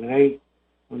mile and an 8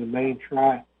 on the main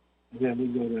track. And then we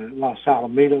go to Los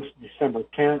Alamitos, December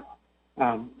 10th,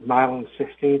 mile and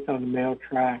 16th on the male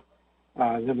track.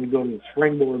 Then we go to the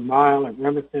Springboard Mile at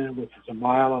Remington, which is a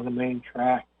mile on the main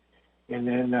track. And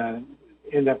then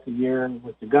end up the year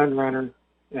with the Gun Runner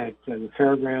at the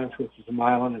Fairgrounds, which is a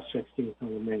mile and a 16th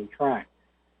on the main track.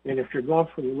 And if you're going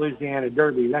for the Louisiana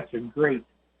Derby, that's a great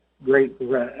race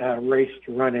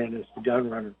to run in as the Gun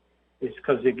Runner. It's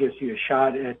because it gives you a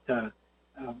shot at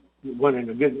winning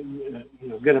a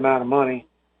good amount of money.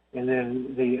 And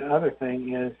then the other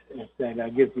thing is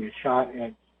that gives you a shot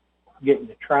at getting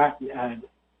the track and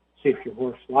see if your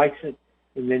horse likes it.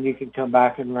 And then you can come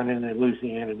back and run in the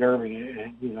Louisiana Derby,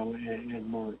 in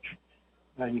March.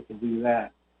 You can do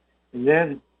that. And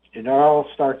then it all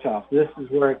starts off. This is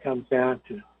where it comes down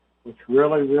to what's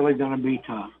really, really going to be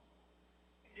tough.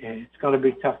 And it's going to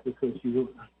be tough because you're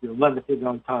limited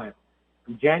on time.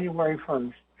 From January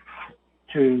 1st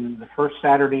to the first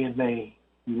Saturday in May,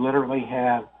 you literally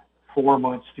have 4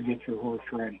 months to get your horse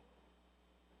ready.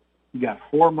 You got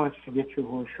 4 months to get your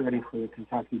horse ready for the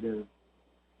Kentucky Derby.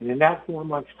 And in that 4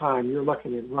 months' time, you're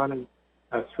looking at running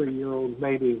a 3-year-old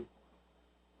maybe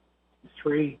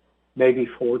 3, maybe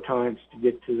 4 times to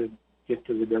get to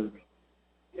the Derby.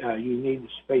 You need to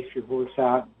space your horse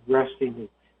out, rest him,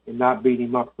 and not beat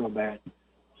him up real bad.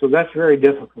 So that's very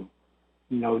difficult.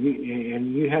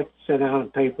 And you have to sit down on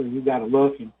paper and you got to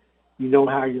look and you know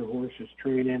how your horse is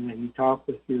training and you talk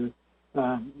with your,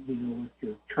 with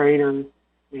your trainer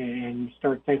and you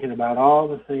start thinking about all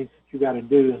the things that you got to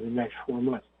do in the next 4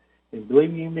 months. And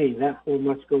believe you me, that 4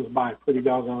 months goes by pretty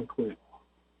doggone quick.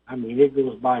 I mean, it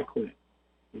goes by quick.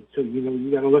 And so,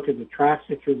 you got to look at the tracks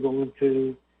that you're going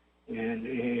to, and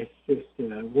it's just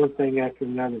one thing after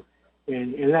another.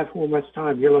 And in that 4 months'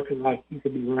 time, you're looking like you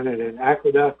could be running at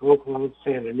Aqueduct, Oaklawn,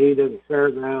 Santa Anita, the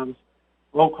Fairgrounds,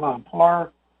 Oaklawn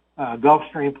Park,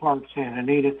 Gulfstream Park, Santa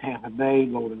Anita, Tampa Bay,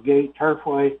 Golden Gate,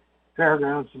 Turfway,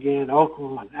 Fairgrounds again,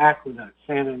 Oaklawn, Aqueduct,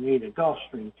 Santa Anita,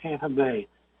 Gulfstream, Tampa Bay,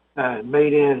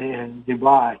 Made in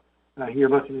Dubai. You're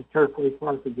looking at Turfway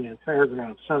Park again,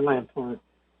 Fairgrounds, Sunland Park,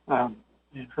 and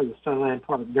for the Sunland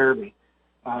Park Derby.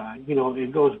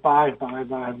 It goes by,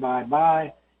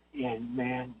 and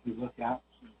man, you look out.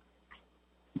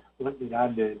 What did I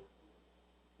do?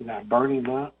 Did I burn him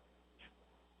up?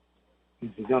 Is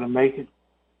he going to make it?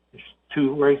 There's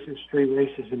 2 races, 3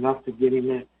 races enough to get him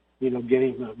in, get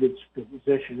him a good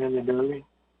position in the Derby.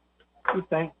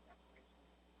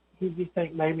 You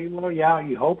think maybe? Well, yeah,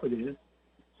 you hope it is.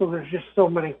 So there's just so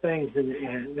many things,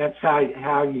 and that's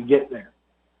how you get there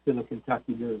to the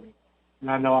Kentucky Derby. And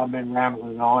I know I've been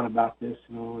rambling on about this,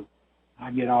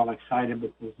 I get all excited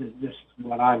because this is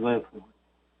what I live for,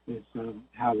 is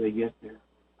how they get there.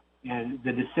 And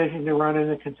the decision to run in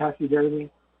the Kentucky Derby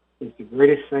is the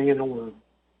greatest thing in the world.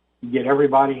 You get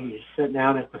everybody, you sit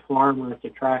down at the farm or at the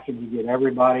track, and you get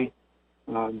everybody,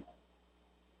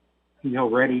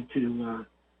 ready to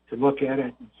look at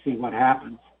it and see what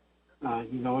happens.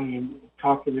 You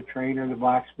talk to the trainer, the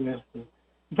blacksmith, you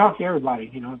talk to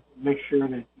everybody, make sure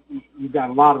that you've got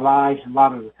a lot of eyes and a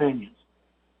lot of opinions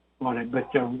on it.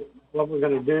 But what we're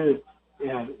going to do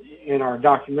in our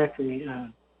documentary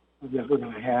that we're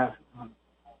going to have,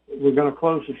 we're going to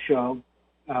close the show,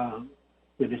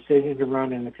 the decision to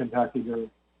run in the Kentucky Derby.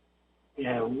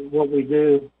 And what we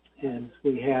do is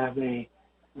we have a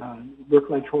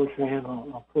Brookledge horse van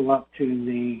will pull up to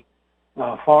the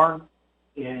farm.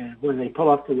 And when they pull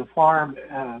up to the farm,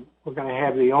 we're going to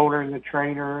have the owner and the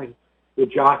trainer and the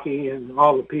jockey and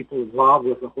all the people involved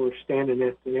with the horse standing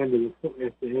at the end of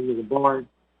the barn.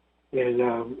 And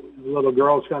the little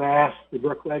girl's going to ask the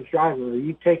Brookledge driver, "Are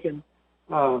you taking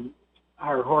our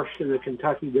horse to the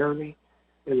Kentucky Derby?"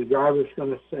 And the driver's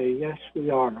going to say, "Yes, we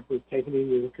are. We're taking him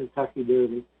to the Kentucky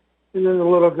Derby." And then the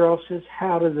little girl says,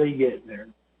 "How did they get there?"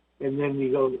 And then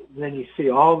you see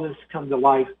all this come to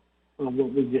life on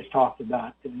what we just talked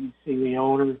about. And you see the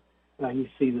owner, you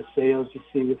see the sales, you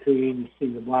see the feed, you see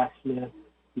the blacksmith,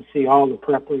 you see all the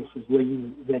preparations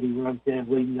that he runs in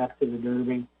leading up to the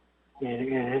Derby.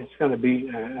 And it's going to be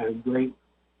a great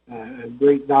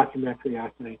documentary, I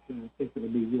think. I think it'll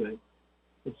be good.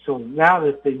 And so now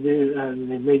that they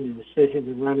made the decision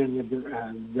to run in the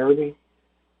Derby,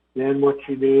 then what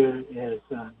you do is,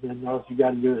 then all you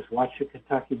got to do is watch the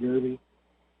Kentucky Derby.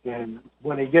 And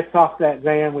when he gets off that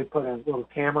van, we put a little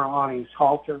camera on his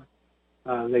halter.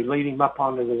 They lead him up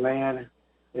onto the van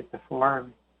at the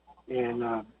farm,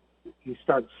 and you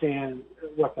start seeing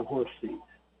what the horse sees.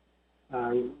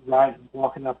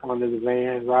 Walking up onto the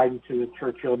van, riding to the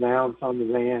Churchill Downs on the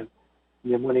van.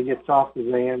 And then when he gets off the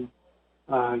van,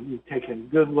 you take a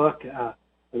good look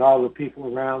at all the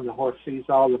people around. The horse sees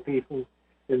all the people,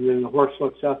 and then the horse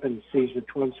looks up and sees the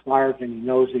twin spires, and he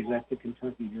knows he's at the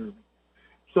Kentucky Derby.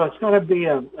 So it's going to be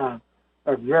a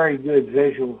very good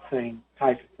visual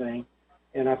type of thing,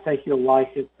 and I think you'll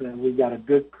like it. We've got a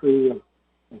good crew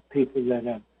of people that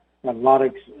have got a lot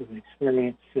of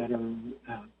experience that are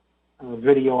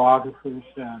videographers.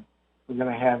 We're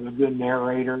going to have a good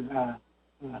narrator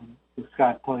who's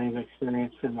got plenty of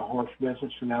experience in the horse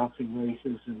business, announcing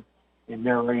races and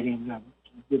narrating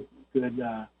good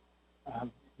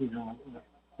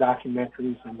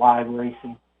documentaries and live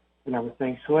racing and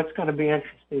everything. So it's going to be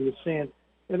interesting to see.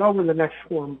 And over the next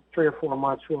 3 or 4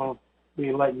 months, we'll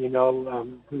be letting you know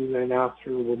who the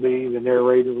announcer will be, the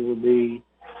narrator will be.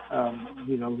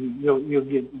 You'll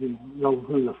get to know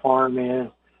who the farm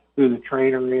is, who the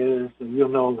trainer is, and you'll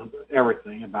know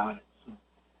everything about it. So,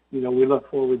 we look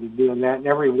forward to doing that. And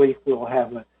every week we'll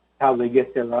have how they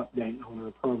get their update on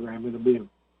our program. It'll be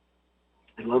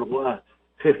a little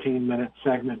 15-minute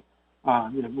segment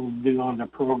that we'll do on the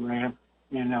program.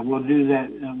 And we'll do that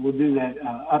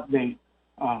update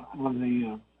on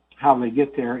the how they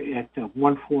get there at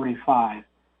 1:45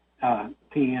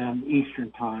 p.m.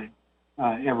 Eastern time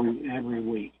every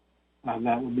week.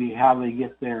 That will be how they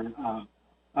get their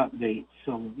updates.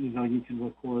 So you can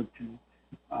look forward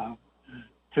to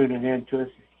tuning in to us.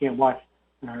 If you can't watch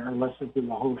or listen to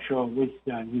the whole show, at least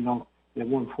at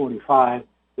 1:45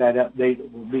 that update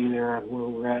will be there of where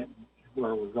we're at and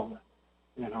where we're going.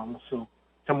 So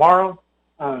tomorrow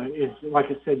is, like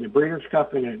I said, the Breeders'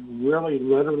 Cup, and it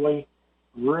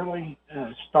really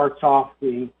starts off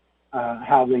the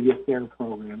how they get their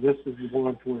program. This is the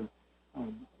one where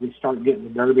we start getting the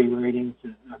Derby ratings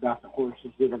about the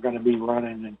horses that are going to be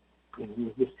running, and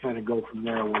we'll just kind of go from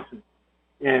there with it.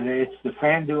 And it's the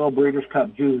FanDuel Breeders'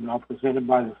 Cup Juvenile presented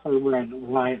by the Thoroughbred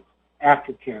Alliance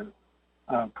Aftercare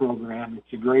program.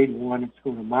 It's a Grade 1. It's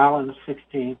going a mile and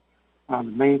 16 on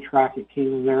the main track at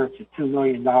Keeneland there. It's a $2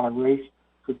 million race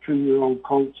for 2-year-old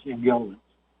colts and geldings.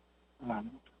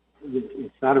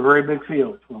 It's not a very big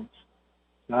field, folks.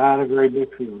 It's not a very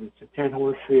big field. It's a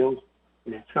 10-horse field,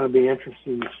 and it's going to be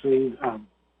interesting to see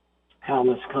how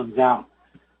this comes out.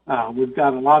 We've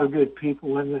got a lot of good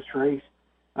people in this race,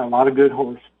 a lot of good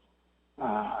horses.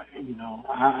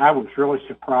 I was really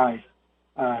surprised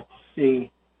to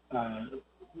see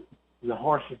the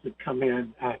horses that come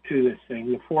in to this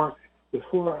thing. The 4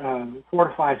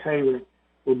 to 5 favorite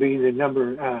will be the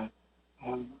number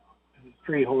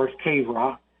 3 horse, Cave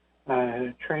Rock,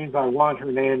 trained by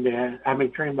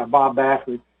trained by Bob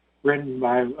Baffert, ridden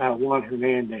by Juan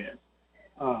Hernandez.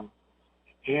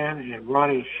 Ann and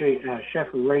Ronnie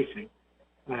Sheffer Racing,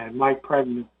 and Mike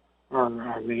Predman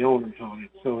are the owners on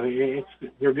it. So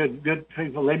they're good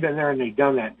people. They've been there and they've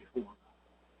done that before.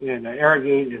 And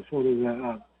Arrogate is one of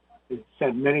the it's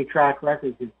set many track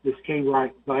records. This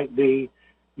K-Rock might be,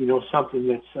 something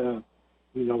that's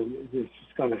that's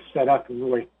just going to set up and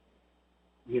really,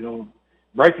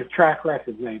 break a track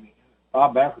record maybe.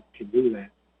 Bob Baffert could do that.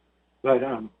 But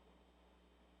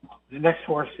the next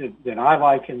horse that I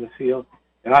like in the field,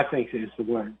 and I think is the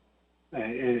winner,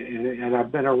 and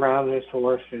I've been around this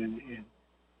horse, and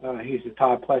he's a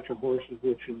Todd Pletcher horse,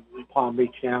 which is the Palm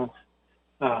Beach Downs,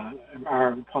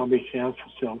 our Palm Beach Downs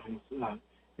facilities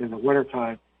in the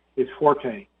wintertime, is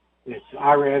Forte. It's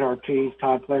Irad Ortiz,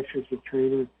 Todd Pletcher's the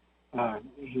trainer.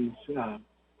 He's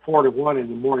 4-1 in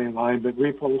the morning line, but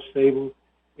Repo Stable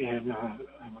and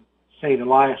St.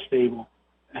 Elias Stable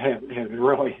have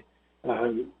really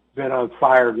been on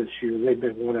fire this year. They've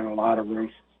been winning a lot of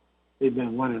races.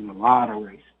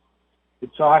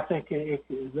 And so I think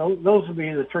those will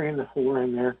be the 3 and the 4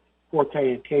 in there,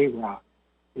 Forte and K-Rock.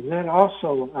 And then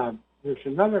also there's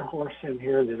another horse in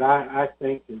here that I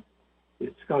think is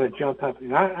going to jump up.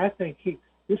 And I think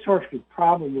this horse could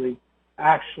probably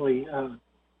actually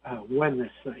win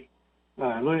this thing.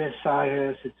 Luis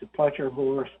Saez, it's a Pletcher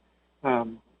horse.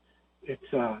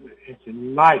 It's a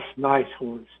nice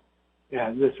horse.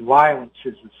 Yeah, this Violence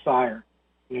is the sire,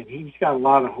 and he's got a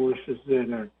lot of horses that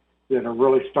are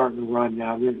really starting to run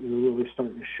now. They're really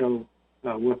starting to show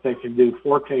what they can do.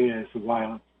 Forte is a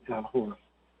Violence horse.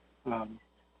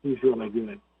 He's really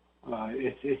good.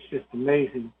 It's just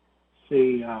amazing to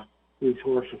see these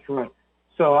horses run.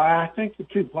 So I think the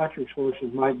 2 Pletcher's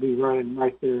horses might be running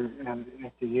right there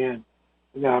at the end.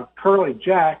 Now, Curly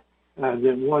Jack,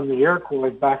 that won the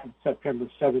Iroquois back in September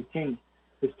 17th,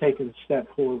 has taken a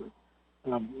step forward.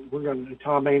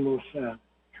 Tom Amos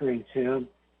trains him.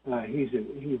 He's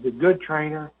a good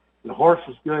trainer. The horse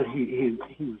is good. He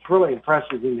was really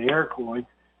impressive in the Iroquois,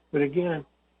 but again,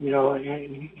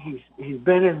 he's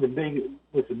been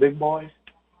with the big boys,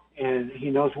 and he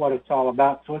knows what it's all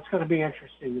about. So it's going to be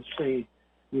interesting to see,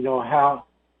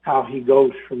 how he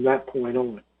goes from that point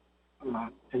on.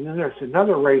 And then there's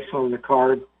another race on the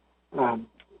card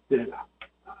that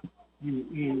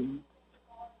you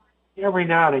every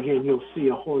now and again you'll see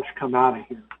a horse come out of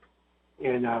here.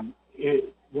 And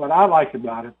what I like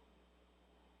about it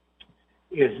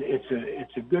is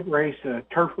it's a good race.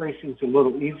 Turf racing is a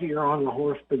little easier on the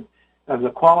horse, but the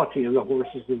quality of the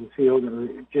horses in the field are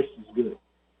just as good.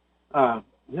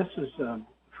 This is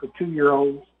for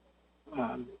 2-year-olds.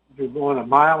 They're going a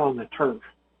mile on the turf.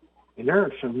 And there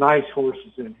are some nice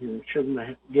horses in here.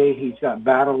 Shouldn't Gay, he's got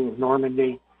Battle of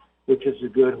Normandy, which is a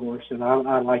good horse, and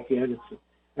I like it.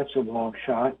 That's a long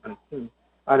shot, but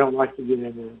I don't like to get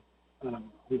into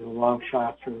long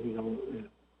shots or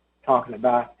talking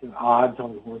about the odds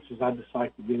on horses. I just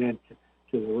like to get into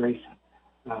the racing.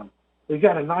 We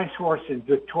got a nice horse in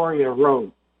Victoria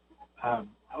Road.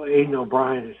 Aidan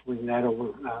O'Brien is bringing that over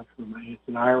it's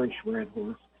an Irish red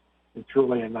horse. It's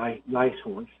really a nice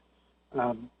horse.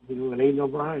 And Aidan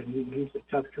O'Brien, he's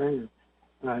a tough trainer.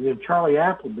 And then Charlie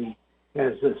Appleby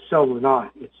has a Silver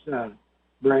Knot. It's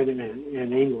bred in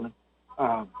England.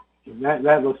 And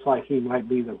that looks like he might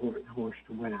be the horse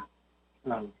to win it.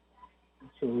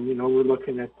 So, we're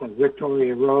looking at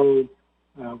Victoria Road.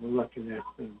 We're looking at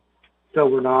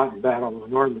Silver Knot and Battle of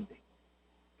Normandy.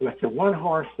 But the one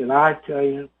horse that I tell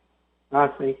you, I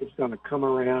think is going to come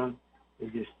around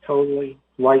and just totally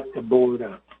light the board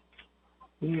up.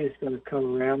 He is going to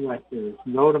come around like there's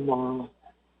no tomorrow.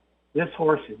 This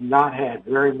horse has not had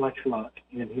very much luck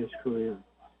in his career.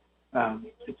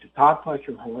 It's a Todd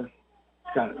Pletcher horse.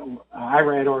 It's got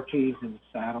Irad Ortiz in the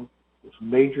saddle. It's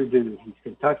Major Dude. He's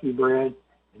Kentucky bred,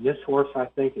 and this horse I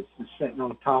think is just sitting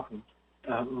on top of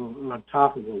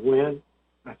the win.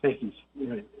 I think he's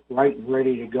right and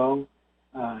ready to go.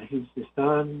 He's just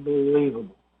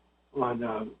unbelievable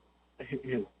on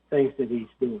things that he's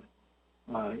doing.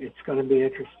 It's going to be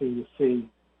interesting to see,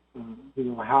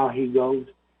 how he goes.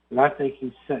 But I think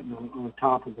he's sitting on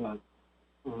top of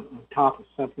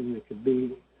something that could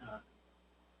be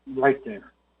right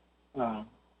there.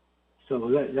 So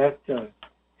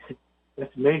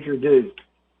that's Major Dude.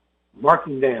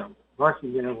 Marking down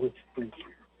which things.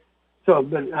 So,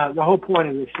 but the whole point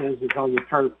of this is on the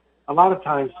turf. A lot of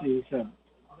times these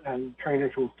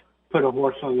trainers will put a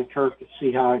horse on the turf to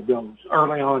see how it goes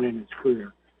early on in its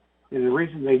career. And the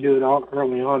reason they do it all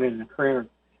early on in the career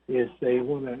is they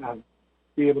want to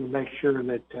be able to make sure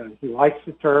that he likes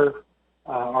the turf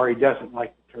or he doesn't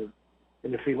like the turf.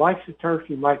 And if he likes the turf,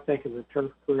 you might think of a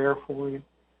turf career for him.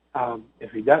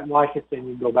 If he doesn't like it, then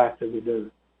you go back to the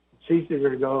dirt. It's easier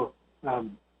to go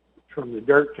from the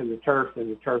dirt to the turf than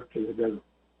the turf to the dirt,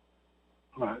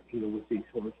 with these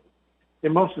horses.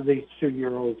 And most of these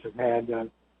 2-year-olds have had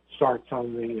starts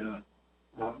on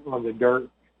the dirt.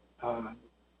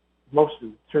 Most of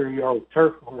the 2-year-old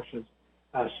turf horses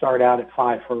start out at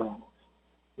 5 furlongs.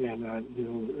 And,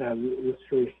 this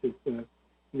race that,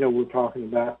 we're talking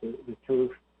about, the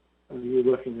turf, you're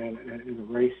looking at in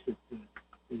a race that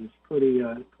is pretty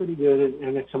good,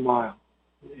 and it's a mile.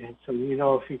 And so,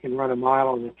 if you can run a mile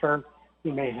on the turf,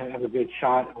 you may have a good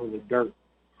shot on the dirt,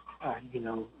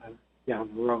 down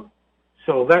the road.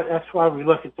 So that's why we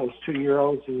look at those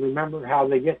 2-year-olds and remember how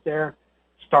they get there.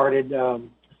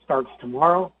 Starts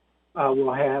tomorrow.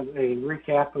 We'll have a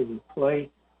recap of the play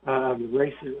of the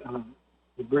races,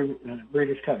 the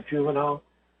Breeders' Cup Juvenile.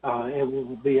 It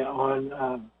will be on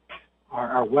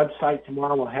our website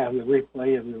tomorrow. We'll have the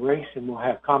replay of the race, and we'll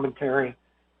have commentary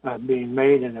being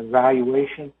made and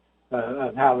evaluation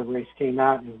of how the race came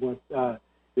out and what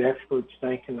the experts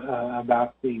think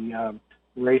about the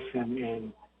race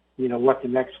and what the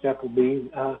next step will be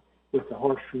with the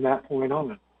horse from that point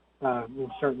on.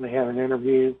 We'll certainly have an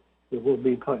interview that we'll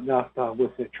be putting up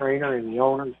with the trainer and the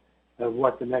owners of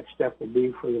what the next step will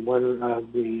be for the winner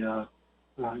of the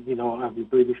of the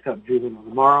Breeders' Cup Juvenile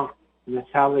tomorrow, and that's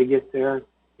how they get there.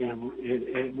 And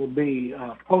it will be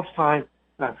post time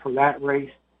for that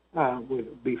race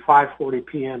would be 5:40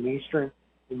 p.m. Eastern,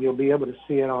 and you'll be able to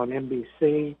see it on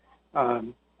NBC,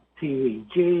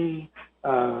 TVG.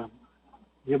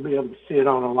 You'll be able to see it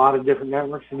on a lot of different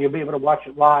networks, and you'll be able to watch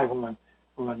it live on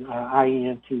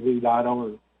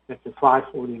IENTV.org at the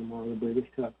 5:40 tomorrow, the Breeders'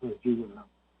 Cup Juvenile.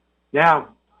 Now,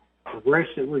 the race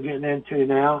that we're getting into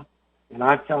now, and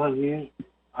I'm telling you,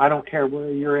 I don't care where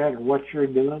you're at or what you're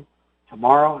doing,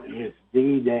 tomorrow is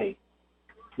the day.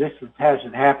 This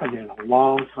hasn't happened in a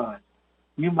long time.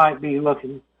 You might be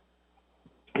looking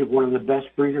at one of the best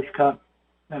Breeders' Cup,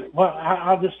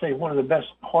 I'll just say one of the best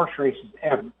horse races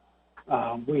ever.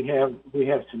 We have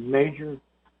some major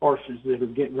horses that are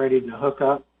getting ready to hook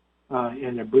up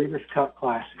in the Breeders' Cup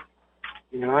Classic.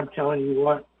 And I'm telling you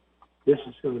what, this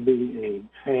is going to be a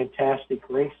fantastic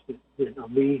race that will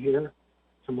be here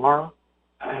tomorrow.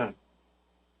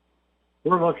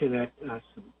 We're looking at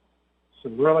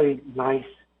some really nice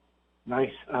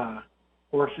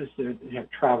horses that have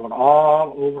traveled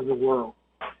all over the world.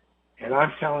 And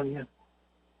I'm telling you,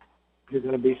 you're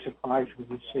going to be surprised when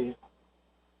you see it.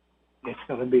 It's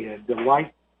going to be a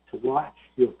delight to watch.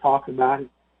 You'll talk about it.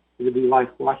 It'll be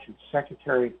like watching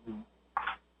Secretariat.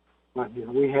 But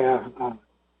we have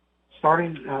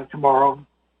starting tomorrow,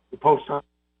 the post time.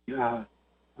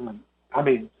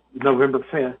 November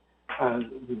 5th.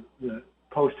 The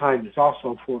post time is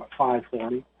also for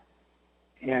 5:40.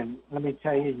 And let me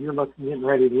tell you, you're getting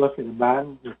ready to look at a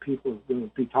battle that people are going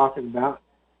to be talking about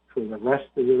for the rest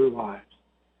of their lives.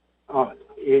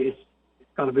 It's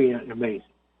going to be amazing.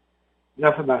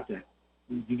 Enough about that.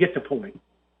 You get the point.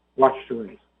 Watch the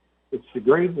race. It's the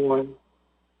Grade 1,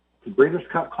 the Breeders'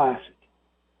 Cup Classic.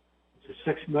 It's a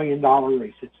 $6 million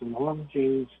race. It's the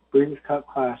Longines Breeders' Cup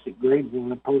Classic, Grade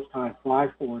 1, post time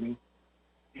 5:40.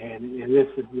 And this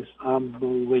is just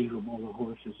unbelievable, the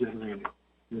horses that are in it.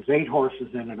 There's 8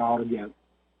 horses in it altogether.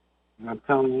 And I'm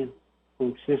telling you,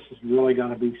 folks, this is really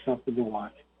going to be something to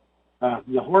watch.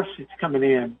 The horse that's coming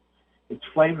in, it's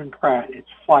Flavin Pratt. It's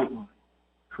Flightline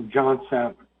from John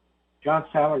Sadler. John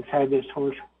Sadler's had this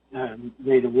horse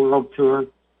made a world tour,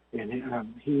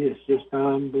 and he is just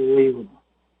unbelievable.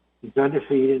 He's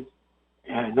undefeated,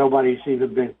 and nobody's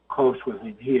even been close with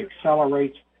him. He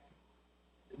accelerates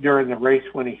during the race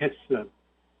when he hits the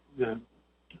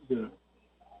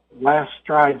last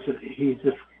strides. He's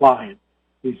just flying.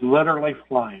 He's literally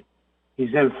flying.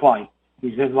 He's in flight.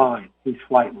 He's in line. He's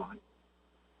flight line.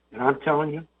 And I'm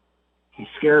telling you, he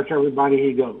scares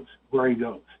everybody where he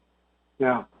goes.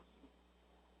 Now,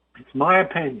 it's my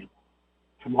opinion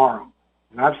tomorrow,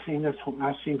 and I've seen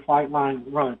Flightline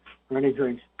run his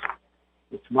race.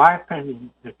 It's my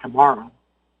opinion that tomorrow,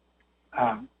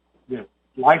 that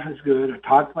Life is Good, a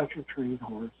Todd Pletcher trained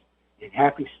horse, and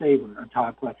Happy Saver, a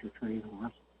Todd Pletcher trained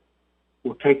horse,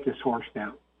 will take this horse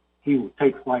down. He will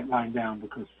take Flightline down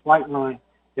because Flightline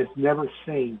has never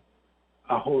seen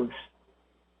a horse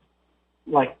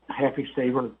like Happy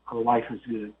Saver or Life is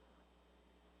Good.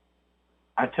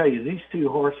 I tell you, these two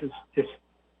horses just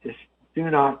do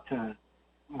not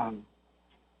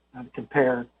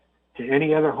compare to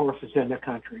any other horses in the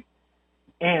country.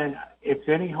 And if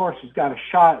any horse has got a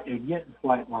shot at getting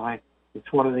Flightline,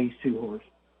 it's one of these two horses.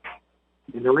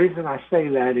 And the reason I say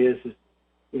that is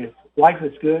Life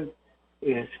is Good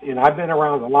and I've been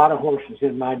around a lot of horses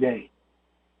in my day.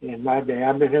 I've been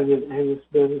in this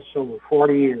business over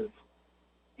 40 years.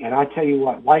 And I tell you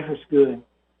what, Life is Good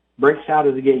breaks out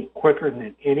of the gate quicker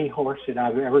than any horse that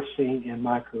I've ever seen in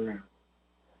my career.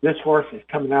 This horse is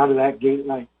coming out of that gate,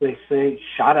 like they say,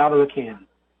 shot out of a cannon.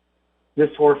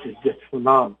 This horse is just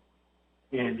phenomenal.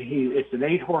 And it's an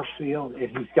 8-horse field,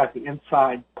 and he's got the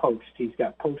inside post. He's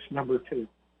got post number 2.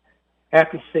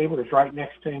 Happy Saber is right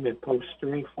next to him in post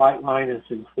 3. Flightline is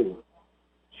in 4.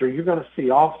 So you're going to see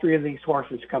all 3 of these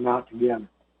horses come out together.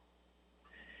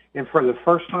 And for the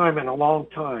first time in a long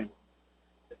time,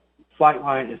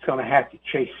 Flightline is going to have to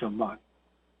chase somebody.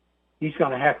 He's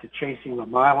going to have to chase him a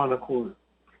mile and a quarter.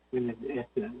 And at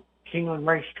the Keeneland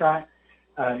racetrack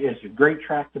is a great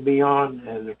track to be on.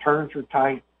 The turns are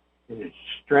tight, and the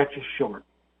stretch is short.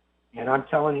 And I'm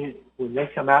telling you, when they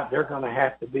come out, they're going to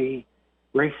have to be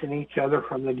racing each other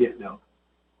from the get-go.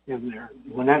 And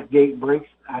when that gate breaks,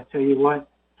 I tell you what,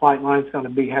 Flightline's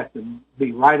going to have to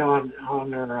be right on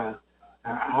their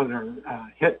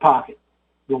hip pocket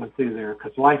going through there,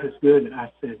 because Life is Good. And I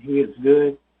said, he is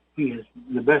good. He is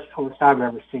the best horse I've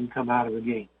ever seen come out of the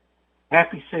gate.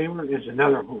 Happy Saber is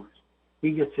another horse.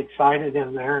 He gets excited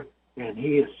in there, and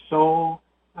he is so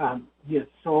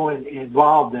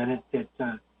involved in it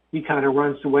that he kind of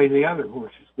runs the way the other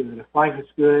horses do. If Life is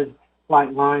Good,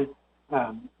 Flightline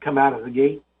come out of the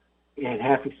gate, and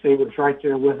Happy Saber's right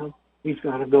there with him, he's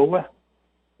going to go with him.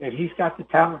 And he's got the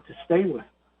talent to stay with him.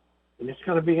 And it's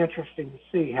going to be interesting to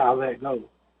see how that goes.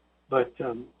 But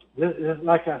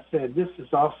like I said, this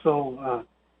is also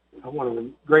one of the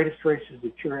greatest races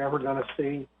that you're ever going to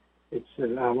see. It's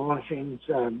Longines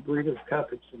Breeders'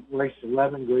 Cup. It's race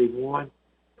 11, Grade 1.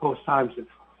 Post times at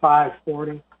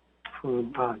 5:40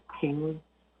 from Keeneland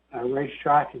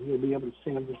racetrack, and you'll be able to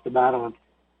see them just about on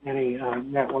any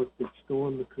network that's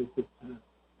going, because it's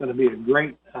going to be a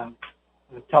great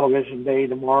television day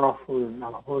tomorrow for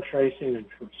horse racing, and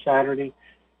for Saturday.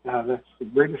 That's the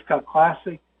Breeders' Cup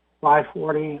Classic,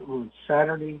 5:40 on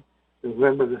Saturday,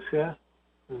 November the 5th.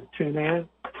 Tune in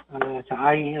to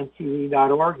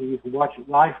IENTV.org. You can watch it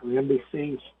live from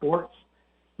NBC Sports.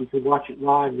 You can watch it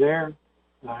live there.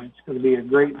 It's going to be a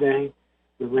great day.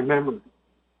 But remember,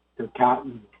 the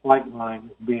Cotton Flightline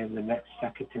is being the next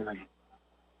Secretariat.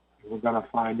 We're going to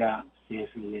find out and see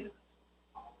if he is.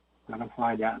 We're going to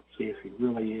find out and see if he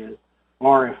really is.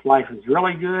 Or if Life is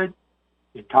really good,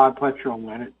 then Todd Pletcher will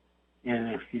win it.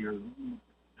 And if you're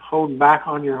holding back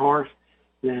on your horse,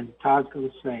 then Todd's going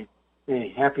to say, hey,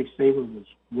 Happy Saber was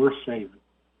worth saving.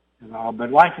 And all. But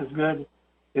Life is good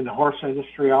in the horse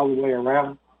industry all the way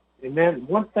around. And then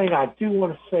one thing I do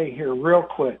want to say here real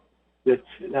quick, that's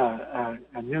a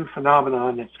new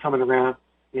phenomenon that's coming around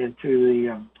into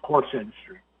the horse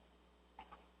industry.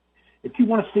 If you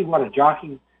want to see what a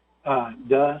jockey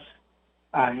does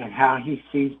and how he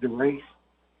sees the race,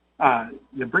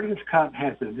 the Breeders' Cup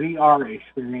has a VR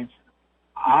experience,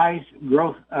 eyes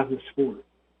growth of the sport.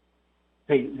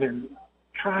 They're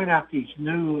trying out these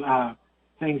new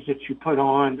things that you put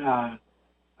on,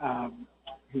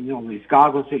 these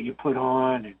goggles that you put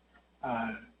on, and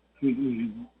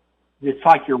it's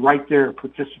like you're right there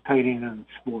participating in the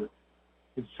sport.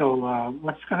 And so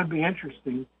what's going to be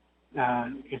interesting,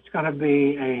 it's going to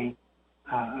be a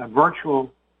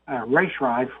virtual race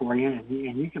ride for you,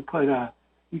 and you can put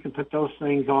those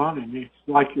things on, and it's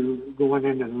like you're going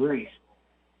into the race.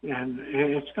 And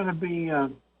it's going to be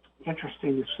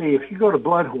interesting to see. If you go to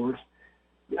Blood Horse,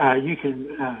 you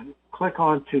can click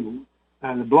on to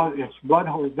it's Blood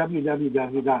Horse,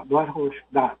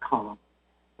 www.bloodhorse.com.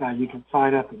 You can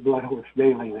sign up at Blood Horse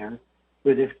Daily there.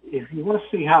 But if you want to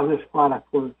see how this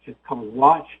product works, it's called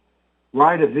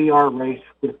Ride a VR Race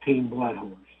with Team Blood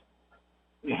Horse.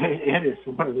 It is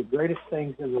one of the greatest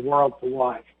things in the world to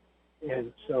watch.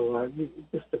 And so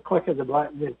just a click of the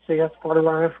button and see that's part of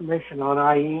our information on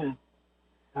IEN.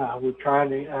 We're trying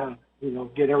to,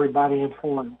 get everybody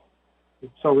informed.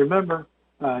 And so remember,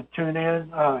 tune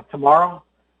in tomorrow.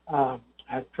 Our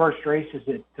first race is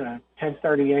at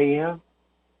 10:30 a.m.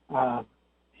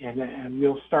 And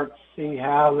you'll start to see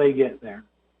how they get there.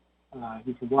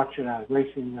 You can watch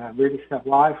Racing Breeders' Cup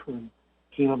live from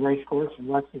Keeneland Racecourse in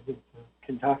Lexington,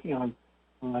 Kentucky on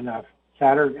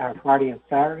Saturday, Friday and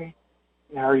Saturday.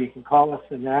 Or you can call us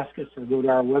and ask us, or go to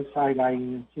our website,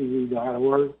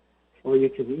 IENTV.org, or you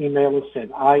can email us at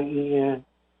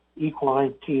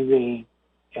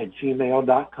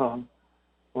IENEquineTV@gmail.com,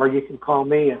 or you can call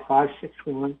me at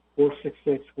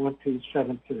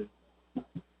 561-466-1272.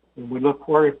 And we look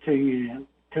forward to you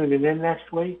tuning in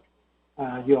next week.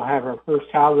 You'll have our first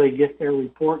How They Get There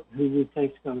report, who we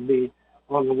think is going to be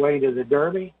on the way to the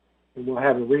Derby. and we'll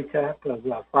have a recap of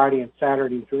Friday and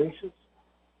Saturday's races,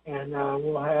 and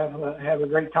we'll have a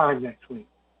great time next week.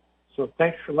 So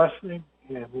thanks for listening,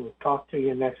 and we'll talk to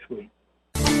you next week.